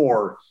really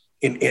poor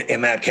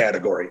in that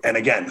category. And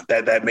again,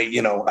 that may,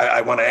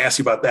 I want to ask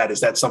you about that.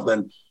 Is that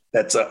something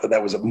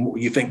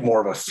you think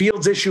more of a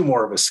Fields issue,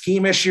 more of a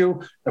scheme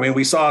issue? I mean,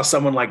 we saw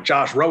someone like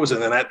Josh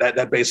Rosen, and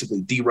that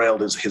basically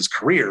derailed his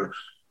career.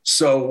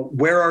 So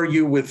where are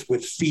you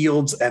with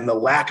Fields and the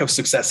lack of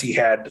success he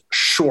had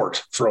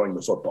short throwing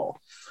the football?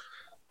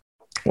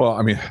 Well,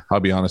 I mean, I'll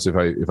be honest,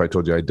 if I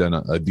told you I'd done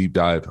a deep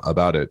dive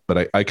about it,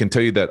 but I can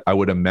tell you that I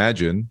would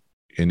imagine,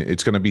 and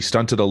it's going to be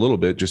stunted a little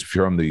bit just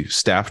from the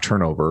staff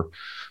turnover,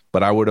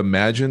 but I would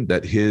imagine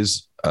that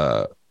his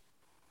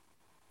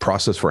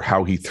process for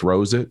how he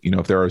throws it,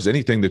 if there is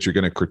anything that you're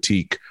going to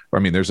critique, I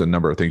mean, there's a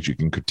number of things you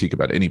can critique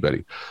about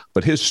anybody,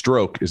 but his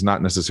stroke is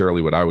not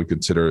necessarily what I would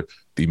consider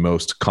the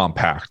most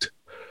compact.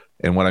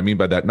 And what I mean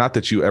by that, not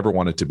that you ever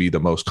want it to be the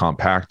most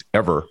compact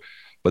ever,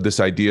 but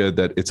this idea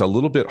that it's a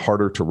little bit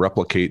harder to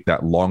replicate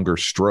that longer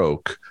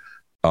stroke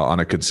on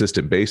a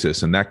consistent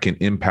basis, and that can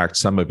impact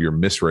some of your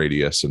miss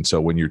radius. And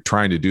so when you're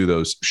trying to do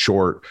those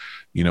short,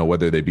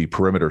 whether they be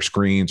perimeter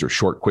screens or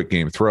short quick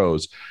game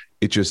throws,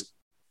 it just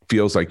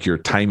feels like your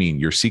timing,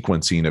 your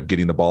sequencing of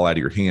getting the ball out of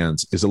your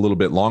hands is a little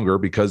bit longer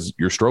because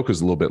your stroke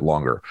is a little bit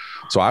longer.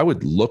 So I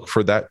would look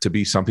for that to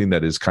be something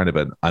that is kind of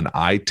an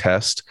eye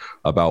test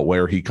about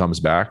where he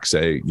comes back,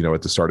 say,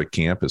 at the start of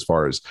camp, as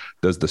far as,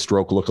 does the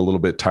stroke look a little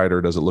bit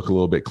tighter? Does it look a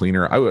little bit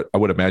cleaner? I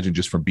would imagine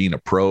just from being a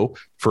pro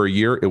for a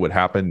year, it would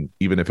happen,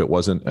 even if it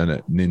wasn't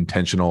an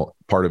intentional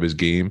part of his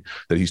game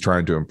that he's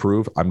trying to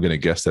improve. I'm going to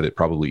guess that it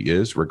probably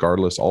is,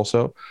 regardless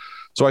also.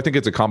 So I think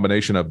it's a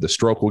combination of the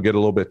stroke will get a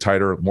little bit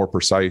tighter, more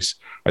precise.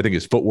 I think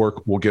his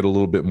footwork will get a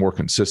little bit more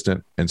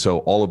consistent. And so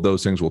all of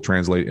those things will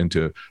translate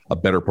into a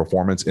better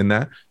performance in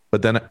that.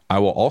 But then I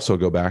will also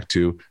go back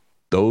to,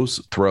 those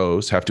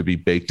throws have to be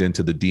baked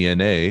into the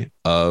DNA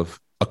of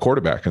a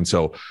quarterback. And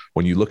so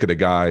when you look at a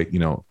guy,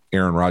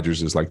 Aaron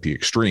Rodgers is like the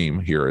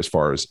extreme here as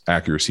far as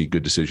accuracy,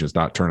 good decisions,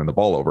 not turning the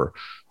ball over.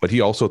 But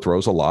he also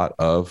throws a lot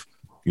of,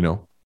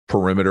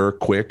 perimeter,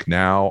 quick,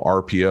 now,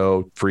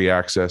 RPO, free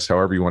access,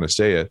 however you want to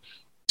say it,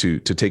 to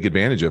take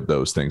advantage of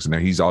those things. And now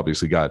he's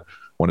obviously got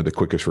one of the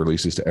quickest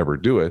releases to ever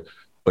do it,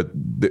 but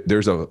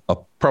there's a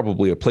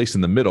probably a place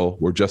in the middle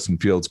where Justin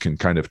Fields can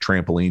kind of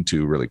trampoline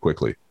to really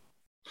quickly.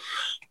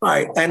 All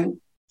right. And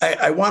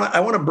I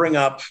want to bring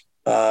up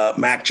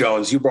Mac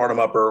Jones. You brought him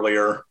up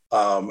earlier.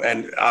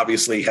 and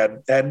obviously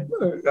had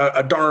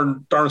a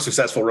darn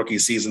successful rookie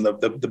season,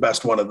 the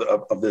best one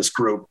of this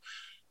group.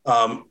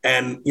 And,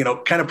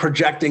 kind of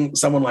projecting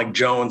someone like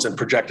Jones and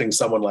projecting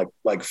someone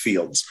like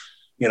Fields,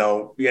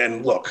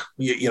 and look,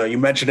 you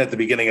mentioned at the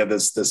beginning of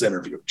this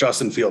interview,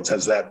 Justin Fields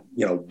has that,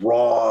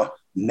 raw,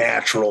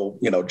 natural,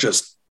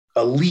 just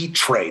elite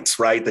traits,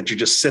 right? That you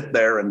just sit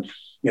there and,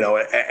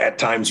 at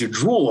times you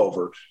drool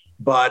over.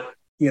 But,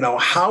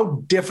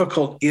 how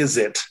difficult is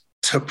it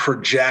to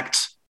project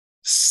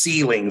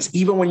ceilings,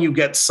 even when you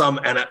get some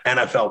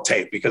NFL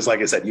tape? Because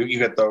like I said, you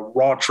get the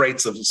raw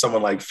traits of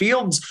someone like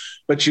Fields,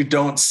 but you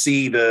don't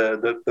see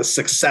the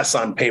success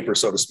on paper,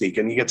 so to speak.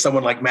 And you get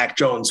someone like Mac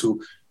Jones,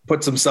 who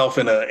puts himself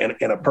in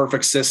a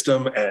perfect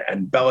system,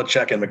 and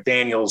Belichick and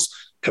McDaniels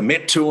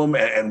commit to him.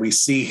 And we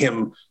see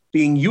him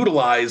being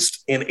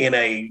utilized in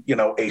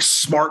a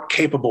smart,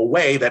 capable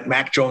way that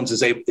Mac Jones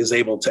is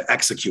able to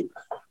execute,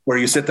 where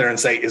you sit there and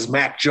say, is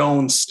Mac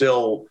Jones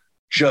still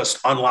just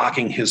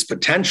unlocking his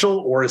potential,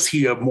 or is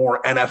he a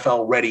more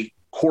NFL ready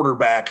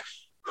quarterback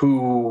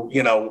who,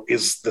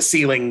 is the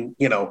ceiling,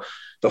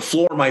 the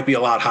floor might be a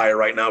lot higher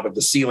right now, but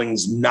the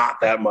ceiling's not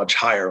that much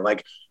higher.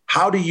 Like,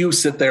 how do you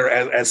sit there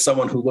as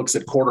someone who looks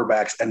at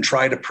quarterbacks and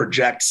try to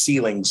project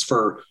ceilings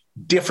for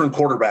different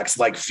quarterbacks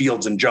like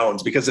Fields and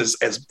Jones? Because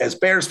as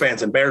Bears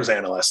fans and Bears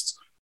analysts,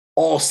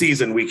 all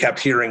season we kept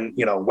hearing,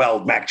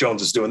 Mac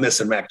Jones is doing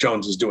this and Mac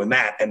Jones is doing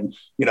that. And,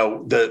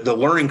 the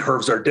learning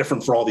curves are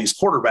different for all these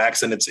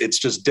quarterbacks. And it's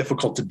just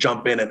difficult to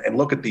jump in and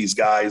look at these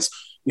guys,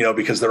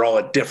 because they're all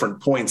at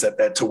different points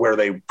to where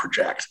they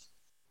project.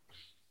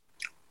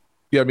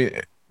 Yeah. I mean,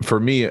 for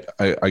me,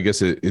 I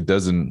guess it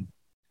doesn't,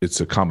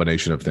 it's a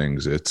combination of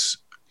things. It's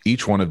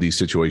each one of these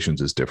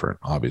situations is different.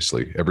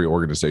 Obviously, every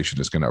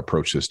organization is going to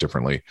approach this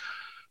differently.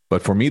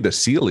 But for me, the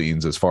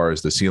ceilings, as far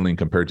as the ceiling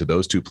compared to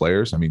those two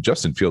players, I mean,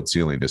 Justin Fields'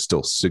 ceiling is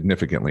still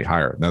significantly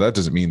higher. Now, that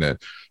doesn't mean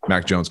that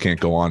Mac Jones can't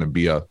go on and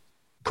be a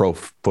Pro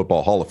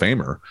Football Hall of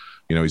Famer.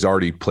 He's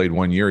already played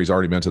 1 year. He's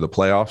already been to the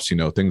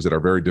playoffs, things that are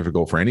very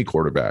difficult for any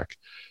quarterback.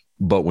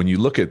 But when you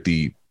look at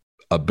the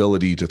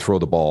ability to throw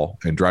the ball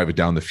and drive it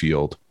down the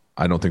field,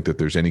 I don't think that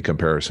there's any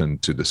comparison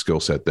to the skill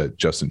set that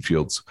Justin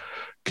Fields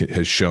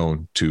has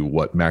shown to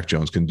what Mac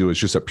Jones can do. It's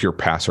just a pure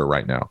passer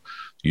right now.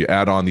 You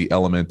add on the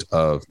element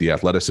of the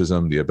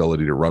athleticism, the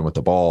ability to run with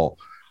the ball.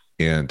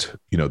 And,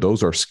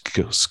 those are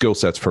skill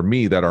sets for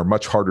me that are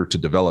much harder to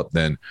develop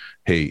than,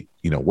 hey,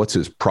 what's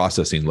his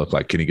processing look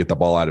like? Can he get the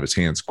ball out of his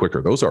hands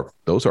quicker? Those are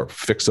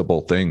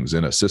fixable things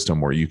in a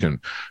system where you can,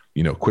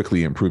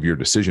 quickly improve your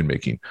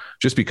decision-making.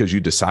 Just because you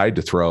decide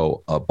to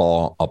throw a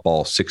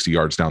ball 60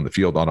 yards down the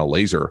field on a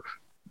laser,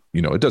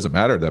 it doesn't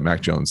matter that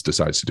Mac Jones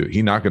decides to do it.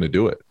 He's not going to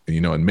do it.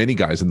 And many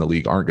guys in the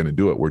league aren't going to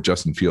do it, where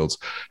Justin Fields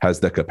has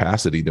the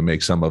capacity to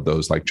make some of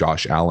those like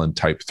Josh Allen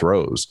type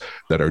throws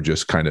that are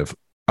just kind of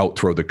out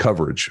throw the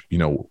coverage,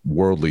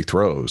 worldly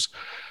throws.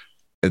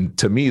 And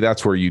to me,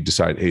 that's where you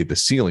decide, hey, the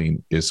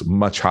ceiling is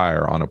much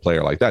higher on a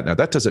player like that. Now,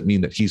 that doesn't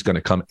mean that he's going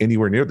to come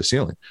anywhere near the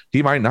ceiling.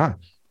 He might not.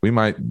 We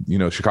might,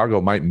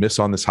 Chicago might miss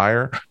on this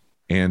hire.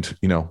 And,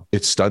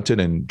 it's stunted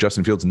and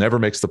Justin Fields never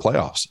makes the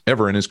playoffs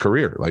ever in his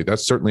career. Like,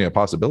 that's certainly a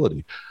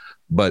possibility.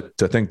 But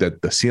to think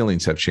that the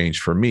ceilings have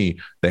changed, for me,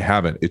 they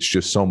haven't. It's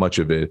just so much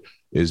of it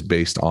is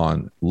based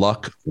on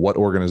luck. What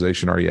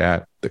organization are you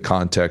at? The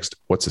context.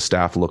 What's the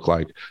staff look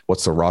like?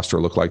 What's the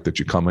roster look like that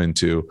you come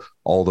into?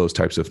 All those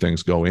types of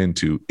things go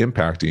into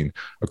impacting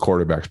a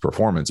quarterback's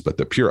performance. But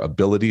the pure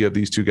ability of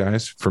these two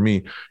guys, for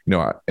me,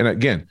 and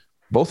again,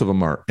 both of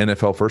them are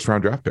NFL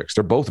first-round draft picks.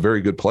 They're both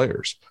very good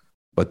players.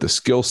 But the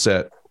skill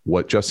set,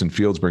 what Justin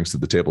Fields brings to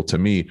the table, to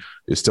me,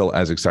 is still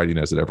as exciting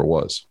as it ever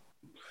was.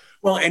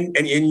 Well, and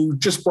you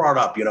just brought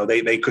up,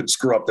 they could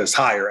screw up this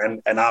hire.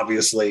 And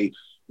obviously,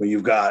 when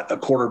you've got a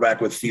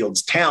quarterback with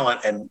Fields'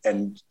 talent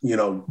and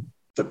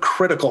the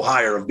critical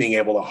hire of being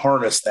able to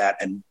harness that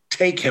and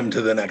take him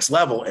to the next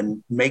level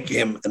and make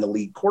him an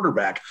elite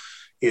quarterback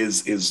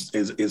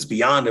is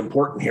beyond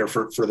important here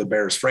for the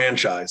Bears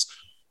franchise.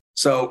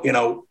 So,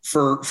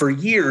 for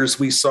years,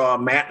 we saw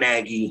Matt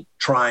Nagy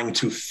trying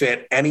to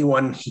fit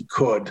anyone he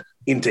could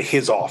into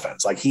his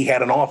offense. Like, he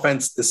had an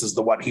offense. This is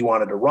what he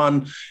wanted to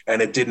run.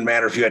 And it didn't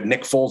matter if you had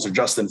Nick Foles or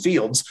Justin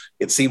Fields.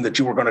 It seemed that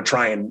you were going to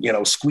try and,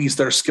 squeeze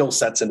their skill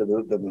sets into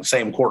the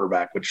same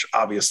quarterback, which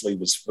obviously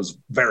was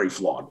very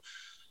flawed.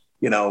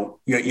 You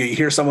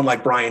hear someone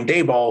like Brian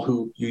Daboll,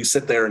 who you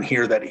sit there and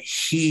hear that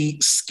he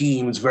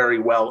schemes very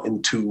well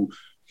into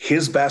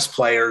his best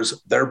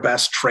players, their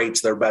best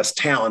traits, their best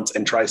talents,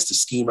 and tries to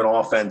scheme an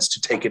offense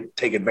to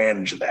take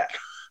advantage of that.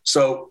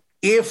 So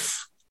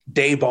if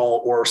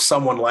Daboll or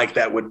someone like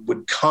that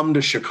would come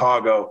to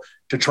Chicago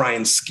to try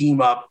and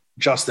scheme up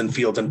Justin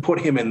Fields and put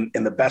him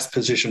in the best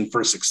position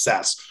for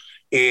success,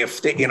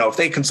 if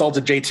they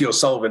consulted JT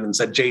O'Sullivan and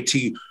said,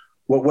 JT,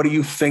 what do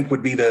you think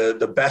would be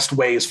the best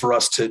ways for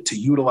us to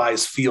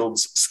utilize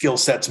Fields' skill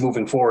sets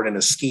moving forward in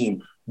a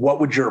scheme?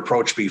 What would your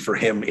approach be for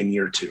him in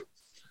year two?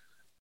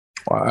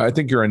 I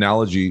think your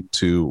analogy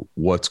to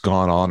what's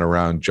gone on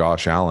around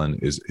Josh Allen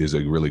is a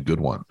really good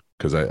one,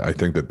 because I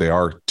think that they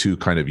are two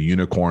kind of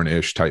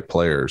unicorn-ish type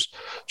players,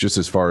 just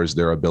as far as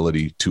their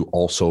ability to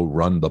also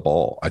run the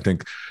ball. I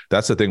think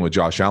that's the thing with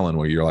Josh Allen,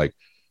 where you're like,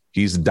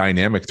 he's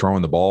dynamic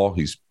throwing the ball.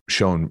 He's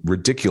shown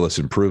ridiculous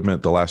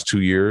improvement the last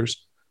 2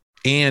 years,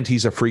 and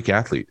he's a freak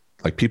athlete.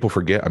 Like, people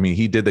forget. I mean,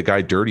 he did the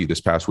guy dirty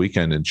this past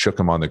weekend and shook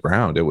him on the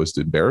ground. It was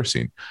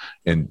embarrassing.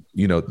 And,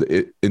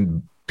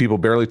 and people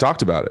barely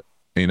talked about it,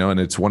 and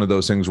it's one of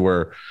those things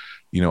where,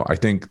 I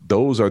think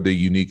those are the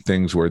unique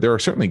things where there are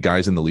certainly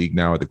guys in the league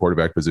now at the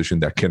quarterback position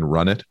that can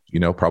run it,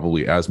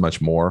 probably as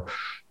much more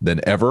than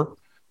ever.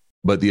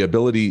 But the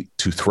ability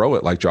to throw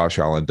it like Josh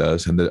Allen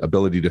does, and the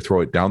ability to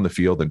throw it down the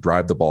field and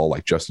drive the ball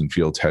like Justin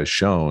Fields has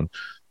shown,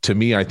 to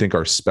me, I think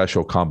are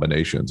special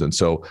combinations. And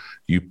so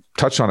you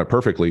touched on it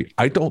perfectly.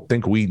 I don't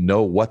think we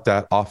know what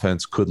that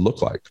offense could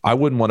look like. I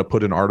wouldn't want to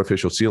put an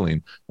artificial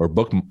ceiling or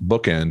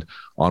bookend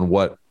on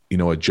what,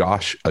 a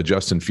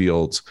Justin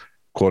Fields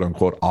quote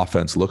unquote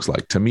offense looks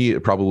like. To me,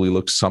 it probably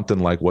looks something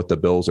like what the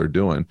Bills are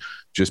doing,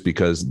 just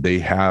because they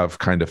have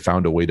kind of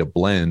found a way to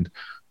blend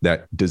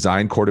that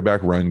design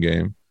quarterback run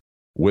game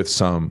with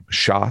some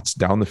shots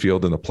down the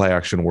field in the play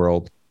action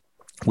world,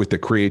 with the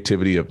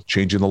creativity of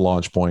changing the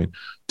launch point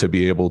to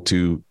be able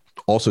to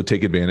also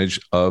take advantage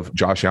of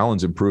Josh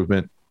Allen's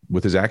improvement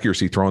with his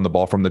accuracy throwing the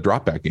ball from the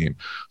drop back game.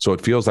 So it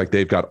feels like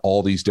they've got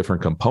all these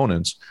different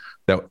components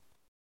that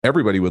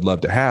everybody would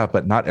love to have,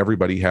 but not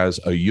everybody has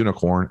a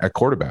unicorn at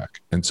quarterback.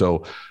 And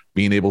so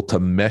being able to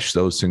mesh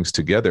those things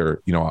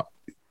together,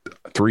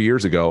 3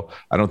 years ago,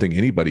 I don't think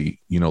anybody,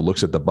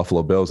 looks at the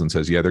Buffalo Bills and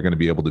says, yeah, they're going to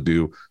be able to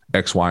do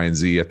X, Y, and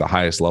Z at the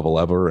highest level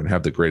ever and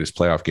have the greatest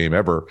playoff game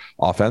ever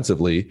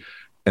offensively.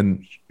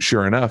 And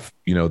sure enough,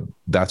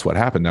 that's what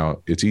happened.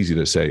 Now, it's easy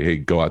to say, hey,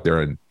 go out there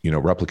and,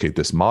 replicate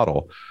this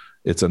model.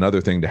 It's another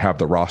thing to have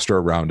the roster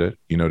around it,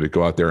 to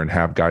go out there and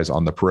have guys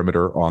on the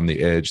perimeter, on the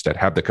edge, that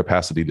have the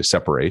capacity to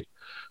separate,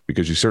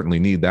 because you certainly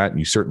need that. And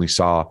you certainly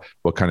saw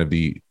what kind of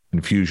the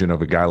infusion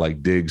of a guy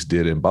like Diggs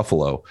did in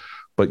Buffalo.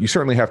 But you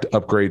certainly have to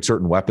upgrade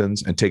certain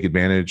weapons and take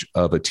advantage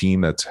of a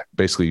team that's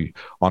basically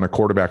on a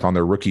quarterback on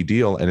their rookie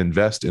deal and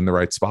invest in the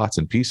right spots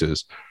and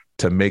pieces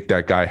to make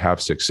that guy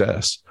have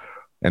success.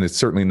 And it's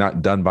certainly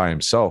not done by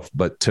himself.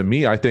 But to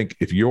me, I think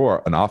if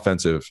you're an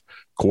offensive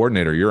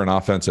coordinator, you're an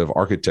offensive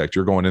architect,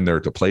 you're going in there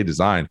to play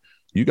design,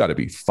 you got to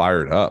be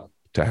fired up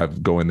to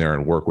go in there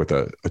and work with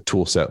a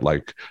tool set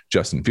like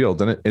Justin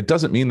Fields. And it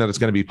doesn't mean that it's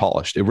going to be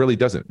polished. It really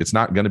doesn't. It's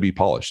not going to be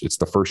polished. It's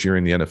the first year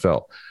in the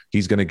NFL.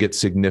 He's going to get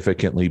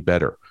significantly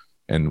better.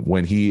 And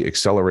when he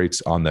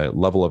accelerates on the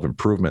level of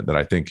improvement that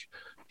I think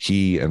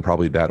he and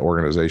probably that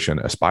organization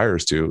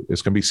aspires to,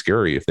 it's going to be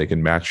scary if they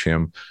can match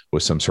him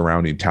with some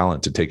surrounding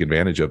talent to take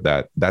advantage of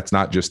that. That's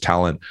not just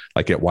talent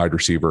like at wide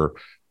receiver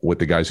with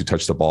the guys who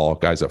touch the ball,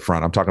 guys up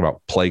front. I'm talking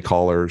about play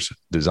callers,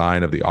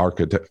 design of the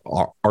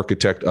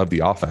architect of the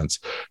offense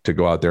to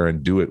go out there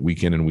and do it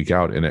week in and week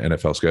out in an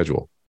NFL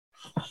schedule.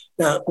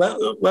 Now,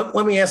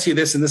 let me ask you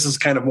this, and this is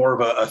kind of more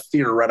of a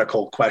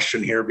theoretical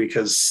question here,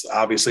 because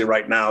obviously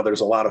right now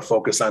there's a lot of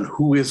focus on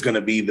who is going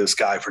to be this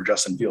guy for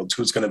Justin Fields,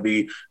 who's going to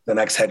be the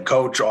next head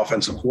coach,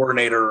 offensive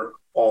coordinator,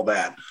 all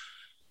that.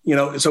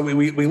 So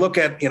we look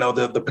at,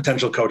 the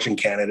potential coaching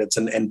candidates,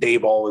 and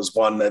Daboll is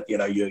one that,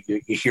 you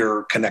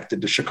hear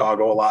connected to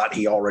Chicago a lot.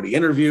 He already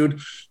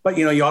interviewed, but,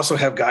 you also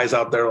have guys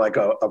out there like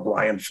a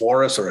Brian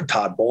Flores or a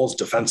Todd Bowles,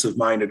 defensive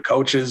minded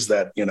coaches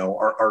that,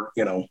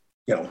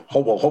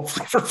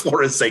 hopefully for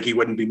Flores' sake, he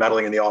wouldn't be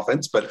meddling in the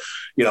offense, but,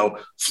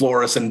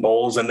 Flores and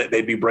Bowles, and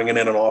they'd be bringing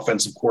in an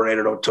offensive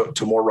coordinator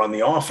to more run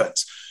the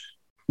offense.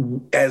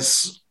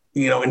 As,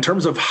 in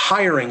terms of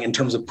hiring, in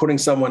terms of putting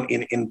someone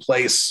in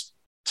place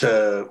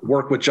to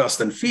work with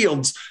Justin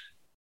Fields,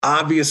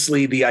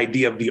 obviously the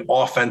idea of the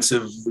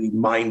offensively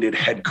minded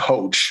head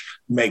coach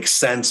makes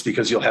sense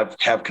because you'll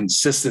have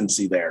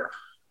consistency there.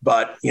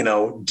 But,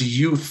 do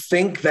you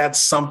think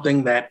that's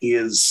something that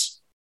is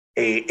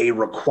a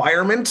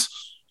requirement?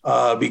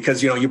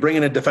 Because, you bring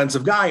in a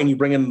defensive guy and you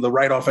bring in the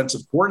right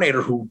offensive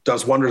coordinator who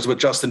does wonders with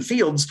Justin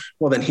Fields,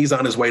 well, then he's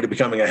on his way to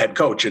becoming a head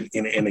coach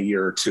in a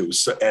year or two.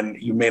 So,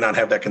 and you may not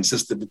have that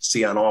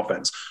consistency on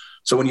offense.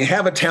 So when you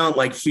have a talent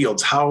like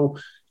Fields, how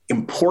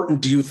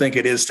important do you think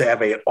it is to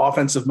have an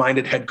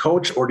offensive-minded head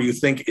coach, or do you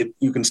think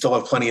you can still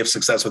have plenty of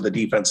success with a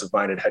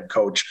defensive-minded head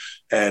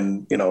coach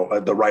and,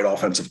 the right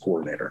offensive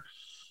coordinator?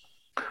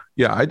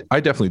 Yeah,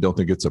 I definitely don't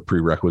think it's a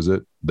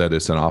prerequisite that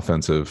it's an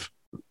offensive,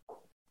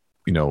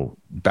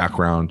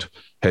 background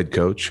head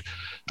coach.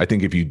 I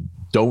think if you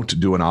don't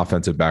do an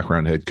offensive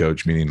background head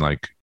coach, meaning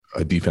like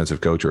a defensive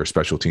coach or a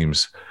special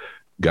teams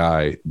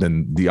guy,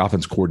 then the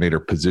offense coordinator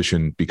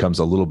position becomes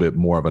a little bit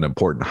more of an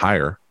important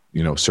hire,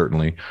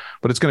 certainly,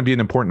 but it's going to be an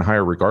important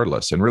hire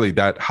regardless. And really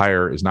that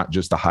hire is not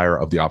just the hire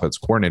of the offense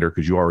coordinator,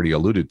 because you already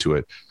alluded to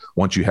it.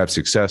 Once you have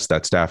success,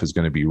 that staff is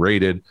going to be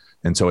rated.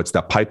 And so it's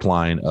the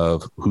pipeline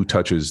of who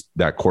touches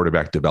that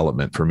quarterback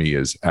development for me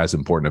is as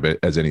important of it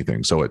as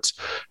anything. So it's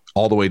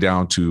all the way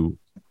down to,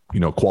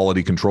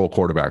 quality control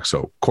quarterback.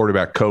 So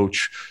quarterback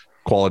coach,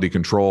 quality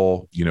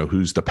control,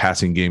 who's the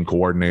passing game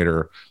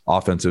coordinator,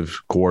 offensive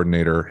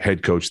coordinator,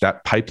 head coach,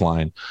 that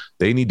pipeline,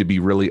 they need to be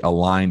really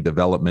aligned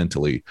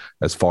developmentally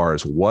as far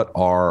as what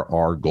are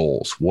our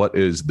goals? What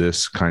is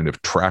this kind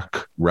of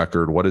track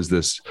record? What does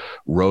this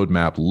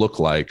roadmap look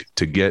like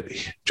to get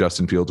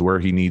Justin Fields where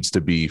he needs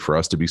to be for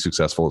us to be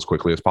successful as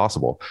quickly as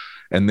possible?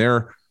 And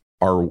there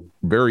are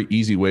very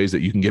easy ways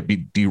that you can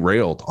be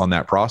derailed on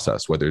that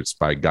process, whether it's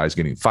by guys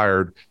getting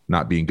fired,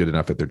 not being good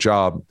enough at their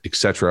job, et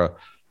cetera,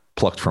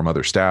 plucked from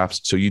other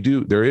staffs. So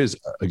there is,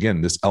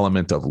 again, this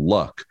element of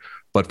luck.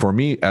 But for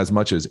me, as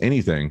much as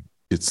anything,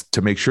 it's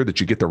to make sure that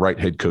you get the right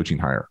head coaching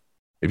hire.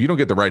 If you don't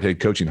get the right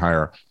head coaching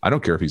hire, I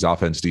don't care if he's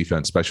offense,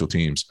 defense, special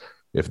teams.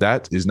 If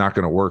that is not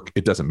going to work,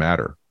 it doesn't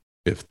matter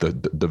if the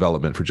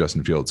development for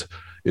Justin Fields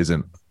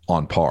isn't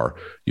on par.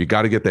 You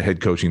got to get the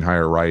head coaching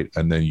hire right,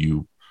 and then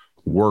you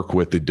work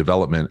with the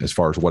development as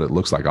far as what it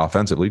looks like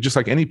offensively. Just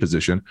like any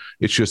position,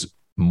 it's just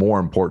more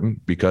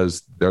important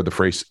because they're the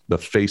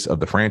face of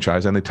the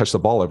franchise and they touch the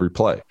ball every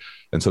play.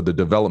 And so the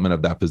development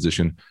of that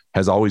position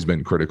has always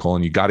been critical,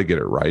 and you got to get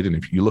it right. And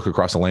if you look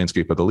across the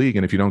landscape of the league,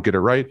 and if you don't get it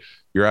right,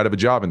 you're out of a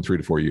job in 3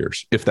 to 4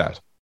 years, if that.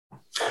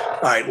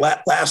 All right.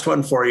 Last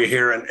one for you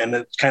here. And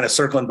it's kind of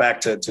circling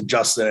back to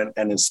Justin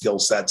and his skill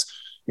sets.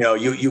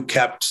 You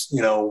kept,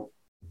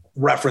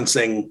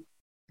 referencing,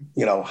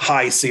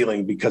 high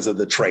ceiling because of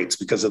the traits,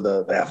 because of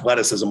the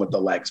athleticism with the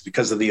legs,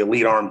 because of the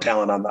elite arm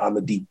talent on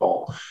the deep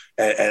ball,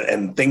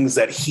 and things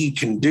that he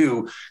can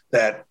do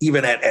that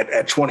even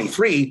at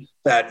 23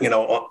 that,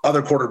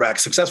 other quarterbacks,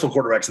 successful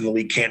quarterbacks in the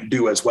league can't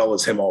do as well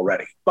as him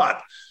already.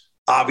 But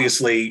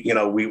obviously,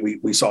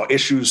 we saw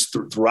issues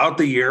throughout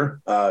the year,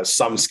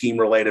 some scheme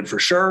related for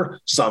sure,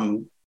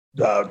 some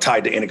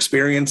tied to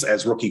inexperience,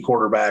 as all rookie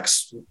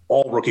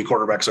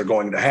quarterbacks are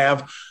going to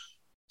have.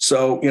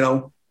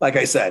 So, like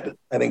I said,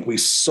 I think we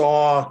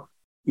saw,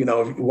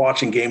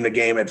 watching game to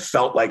game, it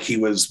felt like he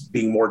was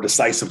being more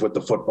decisive with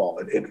the football.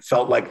 It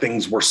felt like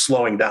things were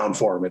slowing down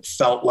for him. It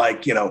felt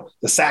like, the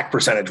sack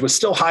percentage was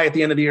still high at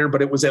the end of the year,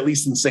 but it was at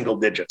least in single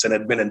digits and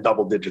had been in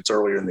double digits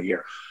earlier in the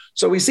year.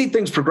 So we see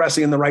things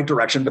progressing in the right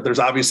direction, but there's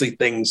obviously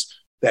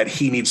things that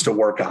he needs to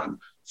work on.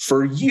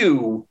 For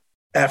you,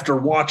 after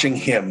watching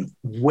him,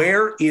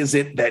 where is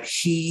it that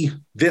he,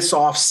 this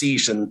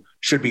offseason,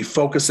 should be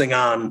focusing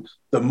on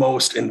the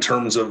most in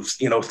terms of,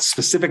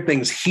 specific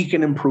things he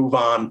can improve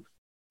on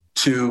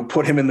to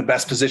put him in the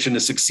best position to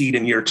succeed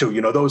in year 2?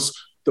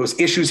 Those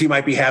issues he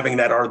might be having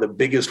that are the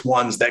biggest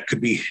ones that could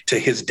be to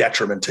his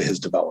detriment to his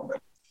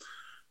development.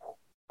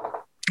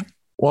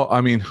 Well,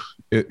 I mean,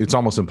 it's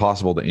almost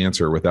impossible to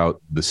answer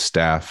without the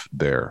staff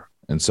there.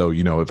 And so,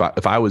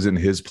 if I was in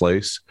his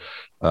place,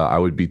 I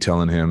would be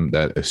telling him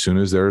that as soon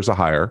as there's a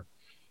hire,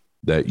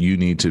 that you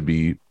need to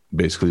be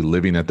basically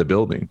living at the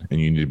building, and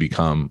you need to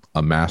become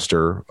a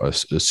master, a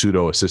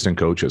pseudo assistant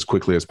coach as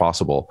quickly as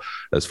possible,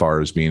 as far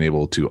as being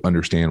able to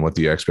understand what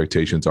the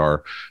expectations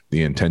are,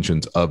 the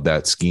intentions of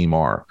that scheme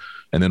are.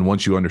 And then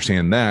once you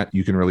understand that,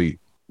 you can really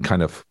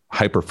kind of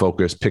hyper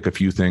focus, pick a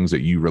few things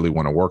that you really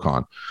want to work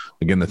on.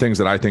 Again, the things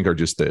that I think are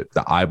just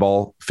the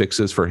eyeball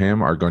fixes for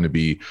him are going to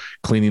be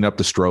cleaning up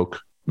the stroke,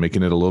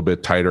 making it a little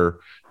bit tighter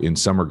in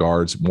some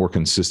regards, more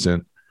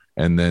consistent,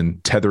 and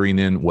then tethering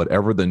in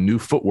whatever the new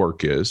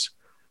footwork is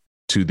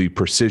to the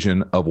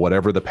precision of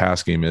whatever the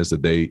pass game is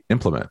that they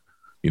implement.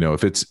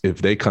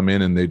 If they come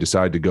in and they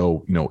decide to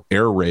go,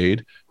 air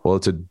raid, well,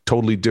 it's a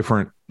totally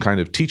different kind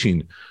of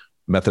teaching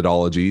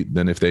methodology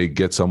than if they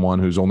get someone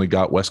who's only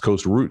got West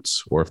Coast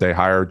roots, or if they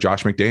hire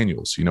Josh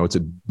McDaniels.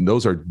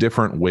 Those are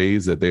different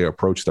ways that they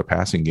approach the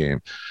passing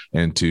game,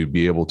 and to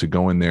be able to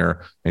go in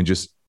there and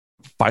just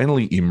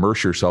finally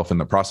immerse yourself in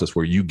the process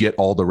where you get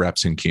all the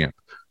reps in camp.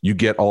 You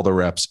get all the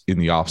reps in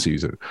the off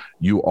season.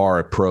 You are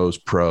a pro's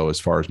pro as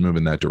far as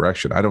moving that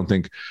direction. I don't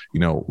think,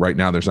 right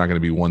now there's not going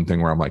to be one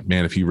thing where I'm like,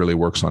 man, if he really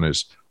works on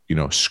his,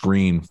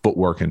 screen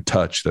footwork and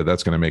touch,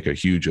 that's going to make a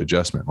huge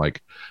adjustment.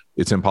 Like,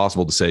 it's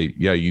impossible to say,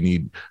 yeah,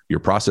 your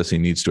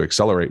processing needs to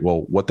accelerate.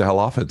 Well, what the hell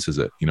offense is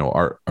it?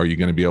 Are you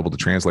going to be able to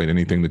translate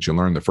anything that you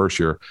learned the first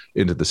year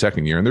into the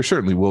second year? And there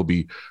certainly will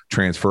be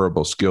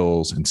transferable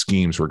skills and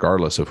schemes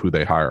regardless of who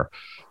they hire.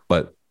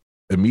 But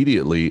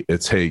immediately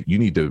it's, hey, you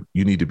need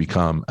to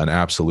become an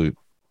absolute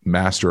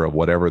master of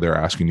whatever they're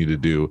asking you to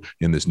do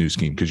in this new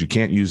scheme. Because you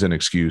can't use an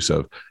excuse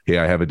of, hey,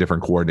 I have a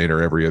different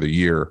coordinator every other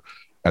year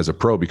as a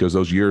pro, because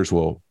those years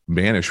will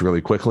vanish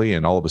really quickly.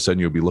 And all of a sudden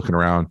you'll be looking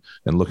around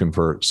and looking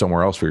for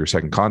somewhere else for your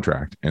second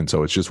contract. And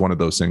so it's just one of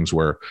those things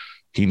where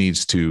he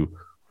needs to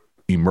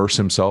immerse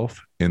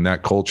himself in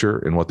that culture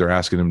and what they're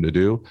asking him to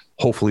do.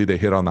 Hopefully they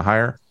hit on the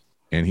hire,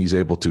 and he's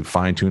able to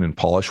fine tune and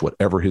polish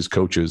whatever his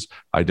coaches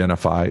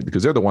identify,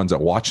 because they're the ones that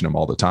are watching him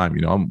all the time.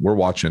 We're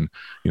watching,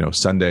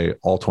 Sunday,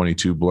 all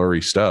 22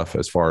 blurry stuff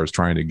as far as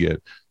trying to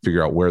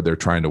figure out where they're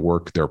trying to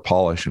work their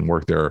polish and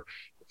work their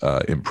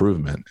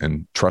improvement,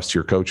 and trust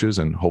your coaches.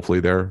 And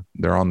hopefully they're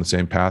on the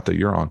same path that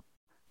you're on.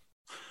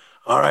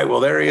 All right. Well,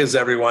 there he is,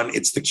 everyone.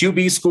 It's the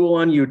QB School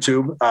on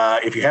YouTube.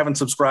 If you haven't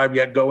subscribed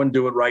yet, go and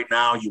do it right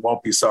now. You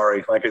won't be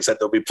sorry. Like I said,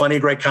 there'll be plenty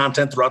of great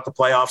content throughout the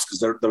playoffs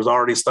because there's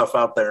already stuff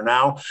out there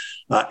now.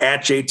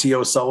 At JT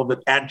O'Sullivan,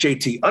 at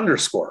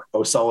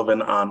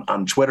JT_O'Sullivan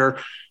on Twitter.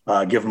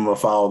 Give him a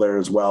follow there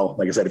as well.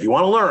 Like I said, if you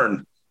want to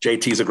learn,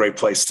 JT is a great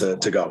place to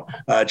go.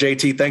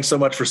 JT, thanks so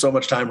much for so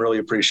much time. Really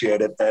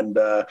appreciate it. And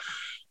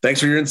thanks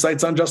for your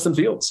insights on Justin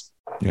Fields.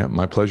 Yeah,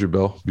 my pleasure,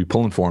 Bill. Be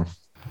pulling for him.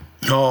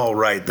 All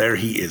right, there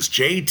he is,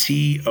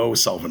 JT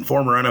O'Sullivan,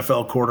 former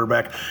NFL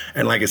quarterback.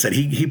 And like I said,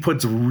 he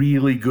puts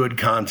really good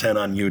content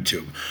on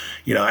YouTube.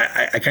 You know,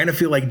 I kind of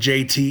feel like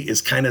JT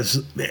is kind of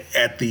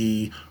at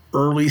the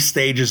early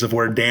stages of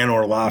where Dan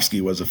Orlovsky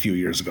was a few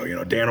years ago. You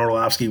know, Dan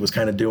Orlovsky was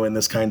kind of doing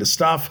this kind of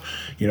stuff,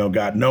 you know,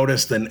 got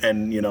noticed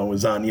and you know,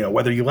 was on, you know,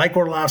 whether you like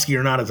Orlovsky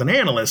or not as an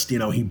analyst, you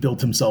know, he built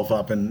himself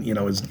up and, you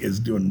know, is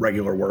doing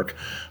regular work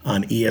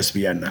on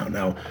ESPN now.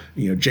 Now,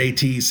 you know,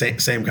 JT,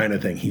 same kind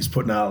of thing. He's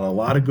putting out a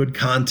lot of good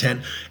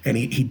content and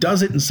he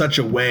does it in such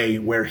a way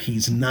where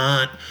he's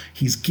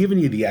giving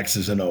you the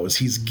X's and O's,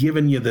 he's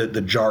giving you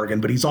the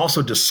jargon, but he's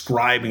also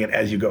describing it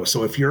as you go.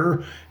 So if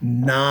you're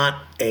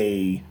not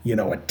a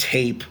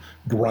tape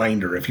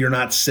grinder, if you're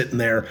not sitting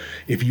there,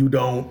 if you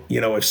don't, you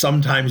know, if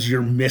sometimes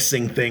you're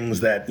missing things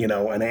that, you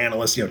know, an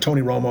analyst, you know,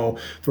 Tony Romo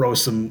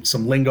throws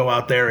some lingo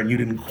out there and you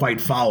didn't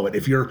quite follow it.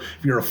 If you're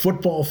a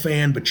football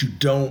fan, but you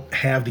don't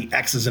have the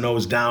X's and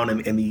O's down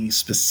and the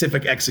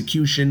specific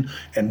execution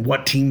and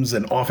what teams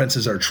and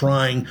offenses are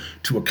trying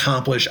to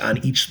accomplish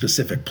on each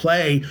specific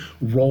play,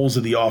 roles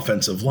of the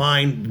offensive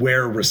line,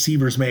 where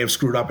receivers may have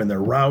screwed up in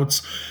their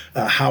routes,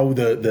 how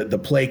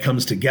the play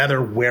comes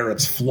together, where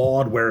it's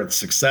flawed, where it's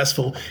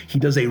successful. He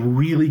does a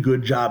really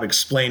good job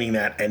explaining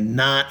that and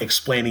not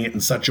explaining it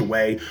in such a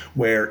way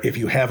where if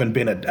you haven't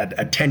been a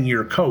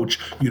 10-year coach,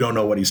 you don't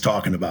know what he's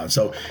talking about.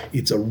 So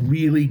it's a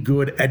really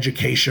good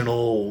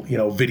educational, you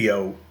know,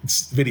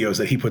 videos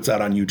that he puts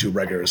out on YouTube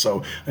regularly.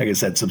 So like I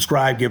said,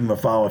 subscribe, give him a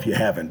follow if you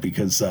haven't,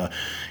 because,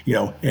 you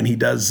know, and he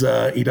does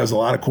a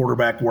lot of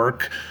quarterback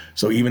work.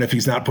 So even if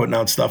he's not putting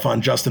out stuff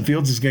on Justin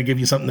Fields, he's going to give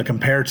you something to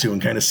compare to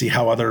and kind of see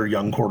how other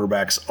young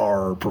quarterbacks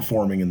are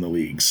performing in the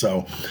league.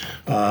 So,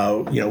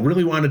 you know,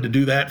 really wanted to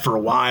do that for a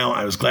while.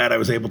 I was glad I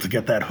was able to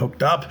get that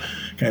hooked up,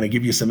 kind of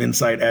give you some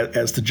insight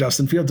as to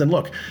Justin Fields. And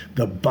look,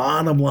 the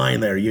bottom line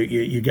there,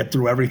 you get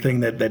through everything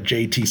that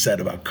JT said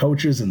about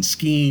coaches and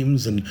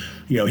schemes. And,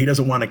 you know, he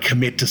doesn't want to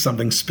commit to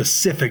something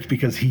specific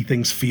because he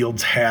thinks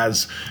Fields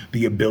has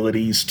the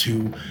abilities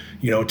to,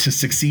 you know, to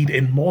succeed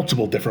in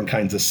multiple different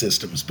kinds of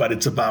systems. But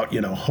it's about,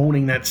 you know,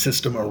 honing that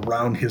system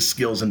around his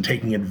skills and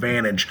taking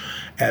advantage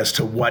as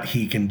to what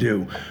he can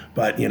do.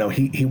 But, you know,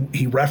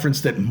 he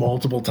referenced it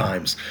multiple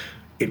times.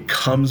 It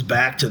comes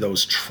back to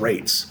those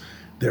traits.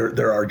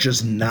 There are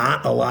just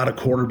not a lot of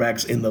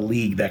quarterbacks in the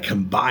league that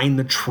combine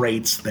the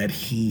traits that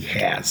he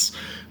has.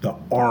 The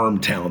arm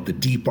talent, the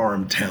deep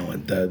arm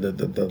talent,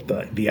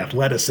 the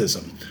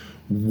athleticism,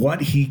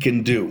 what he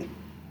can do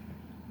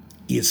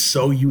is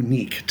so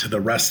unique to the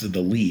rest of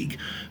the league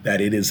that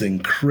it is in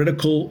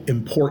critical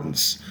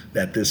importance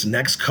that this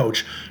next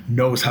coach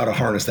knows how to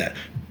harness that,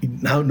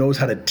 now knows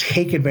how to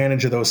take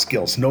advantage of those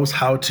skills, knows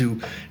how to,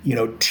 you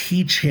know,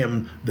 teach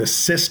him the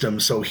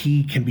system so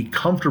he can be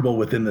comfortable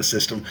within the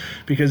system,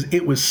 because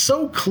it was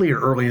so clear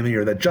early in the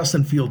year that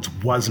Justin Fields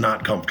was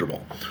not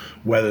comfortable.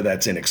 Whether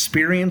that's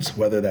inexperience,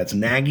 whether that's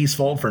Nagy's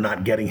fault for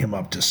not getting him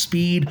up to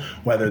speed,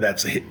 whether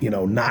that's, you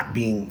know, not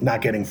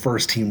getting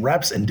first team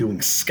reps and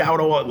doing scout.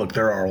 Look,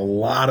 there are a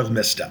lot of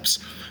missteps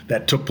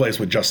that took place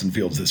with Justin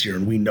Fields this year,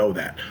 and we know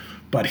that.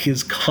 But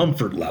his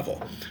comfort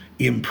level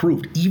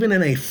improved. Even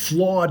in a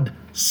flawed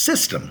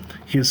system,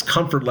 his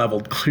comfort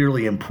level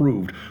clearly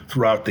improved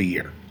throughout the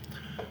year.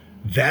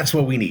 That's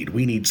what we need.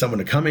 We need someone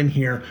to come in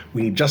here.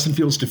 We need Justin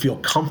Fields to feel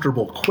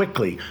comfortable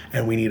quickly,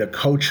 and we need a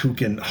coach who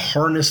can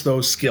harness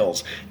those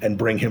skills and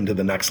bring him to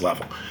the next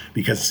level,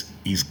 because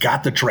he's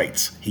got the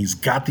traits. He's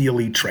got the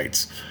elite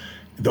traits.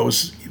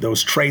 Those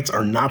traits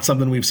are not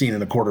something we've seen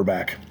in a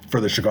quarterback for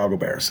the Chicago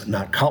Bears.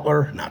 Not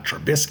Cutler, not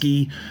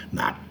Trubisky,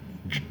 not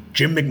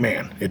Jim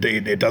McMahon.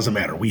 It doesn't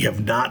matter. We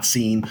have not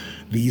seen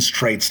these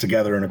traits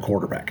together in a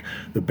quarterback.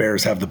 The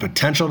Bears have the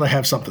potential to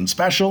have something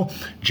special.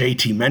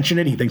 JT mentioned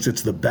it. He thinks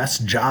it's the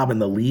best job in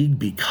the league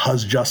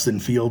because Justin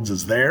Fields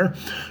is there.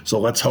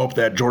 So let's hope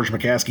that George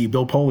McCaskey,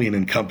 Bill Polian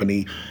and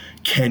company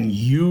can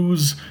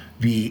use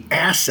the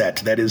asset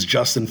that is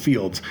Justin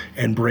Fields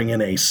and bring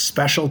in a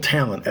special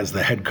talent as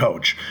the head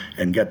coach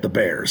and get the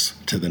Bears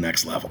to the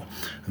next level.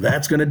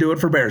 That's going to do it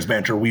for Bears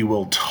Banter. We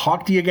will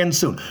talk to you again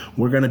soon.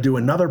 We're going to do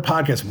another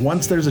podcast.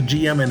 Once there's a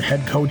GM and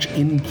head coach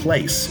in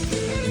place,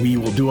 we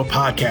will do a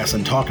podcast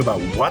and talk about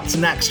what's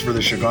next for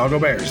the Chicago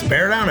Bears.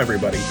 Bear down,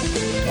 everybody.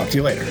 Talk to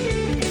you later.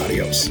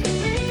 Adios.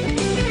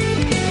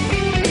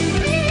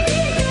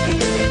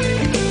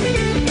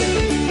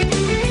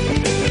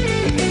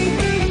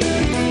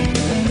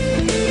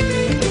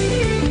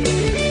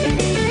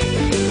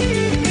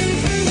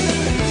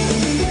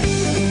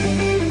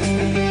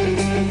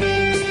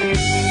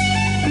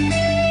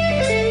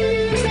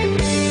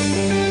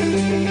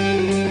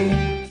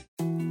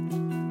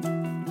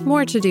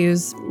 More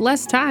to-dos,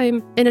 less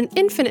time, and an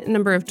infinite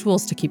number of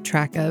tools to keep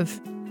track of.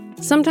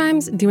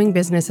 Sometimes doing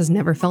business has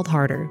never felt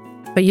harder,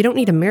 but you don't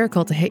need a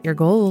miracle to hit your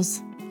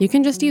goals. You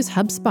can just use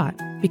HubSpot,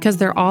 because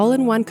their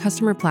all-in-one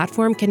customer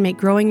platform can make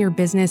growing your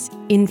business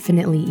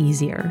infinitely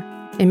easier.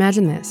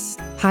 Imagine this: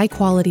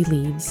 high-quality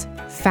leads,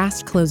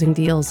 fast closing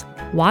deals,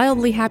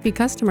 wildly happy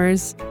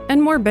customers,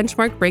 and more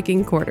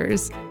benchmark-breaking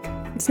quarters.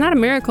 It's not a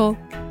miracle,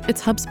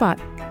 it's HubSpot.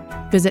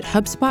 Visit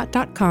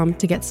HubSpot.com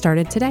to get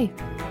started today.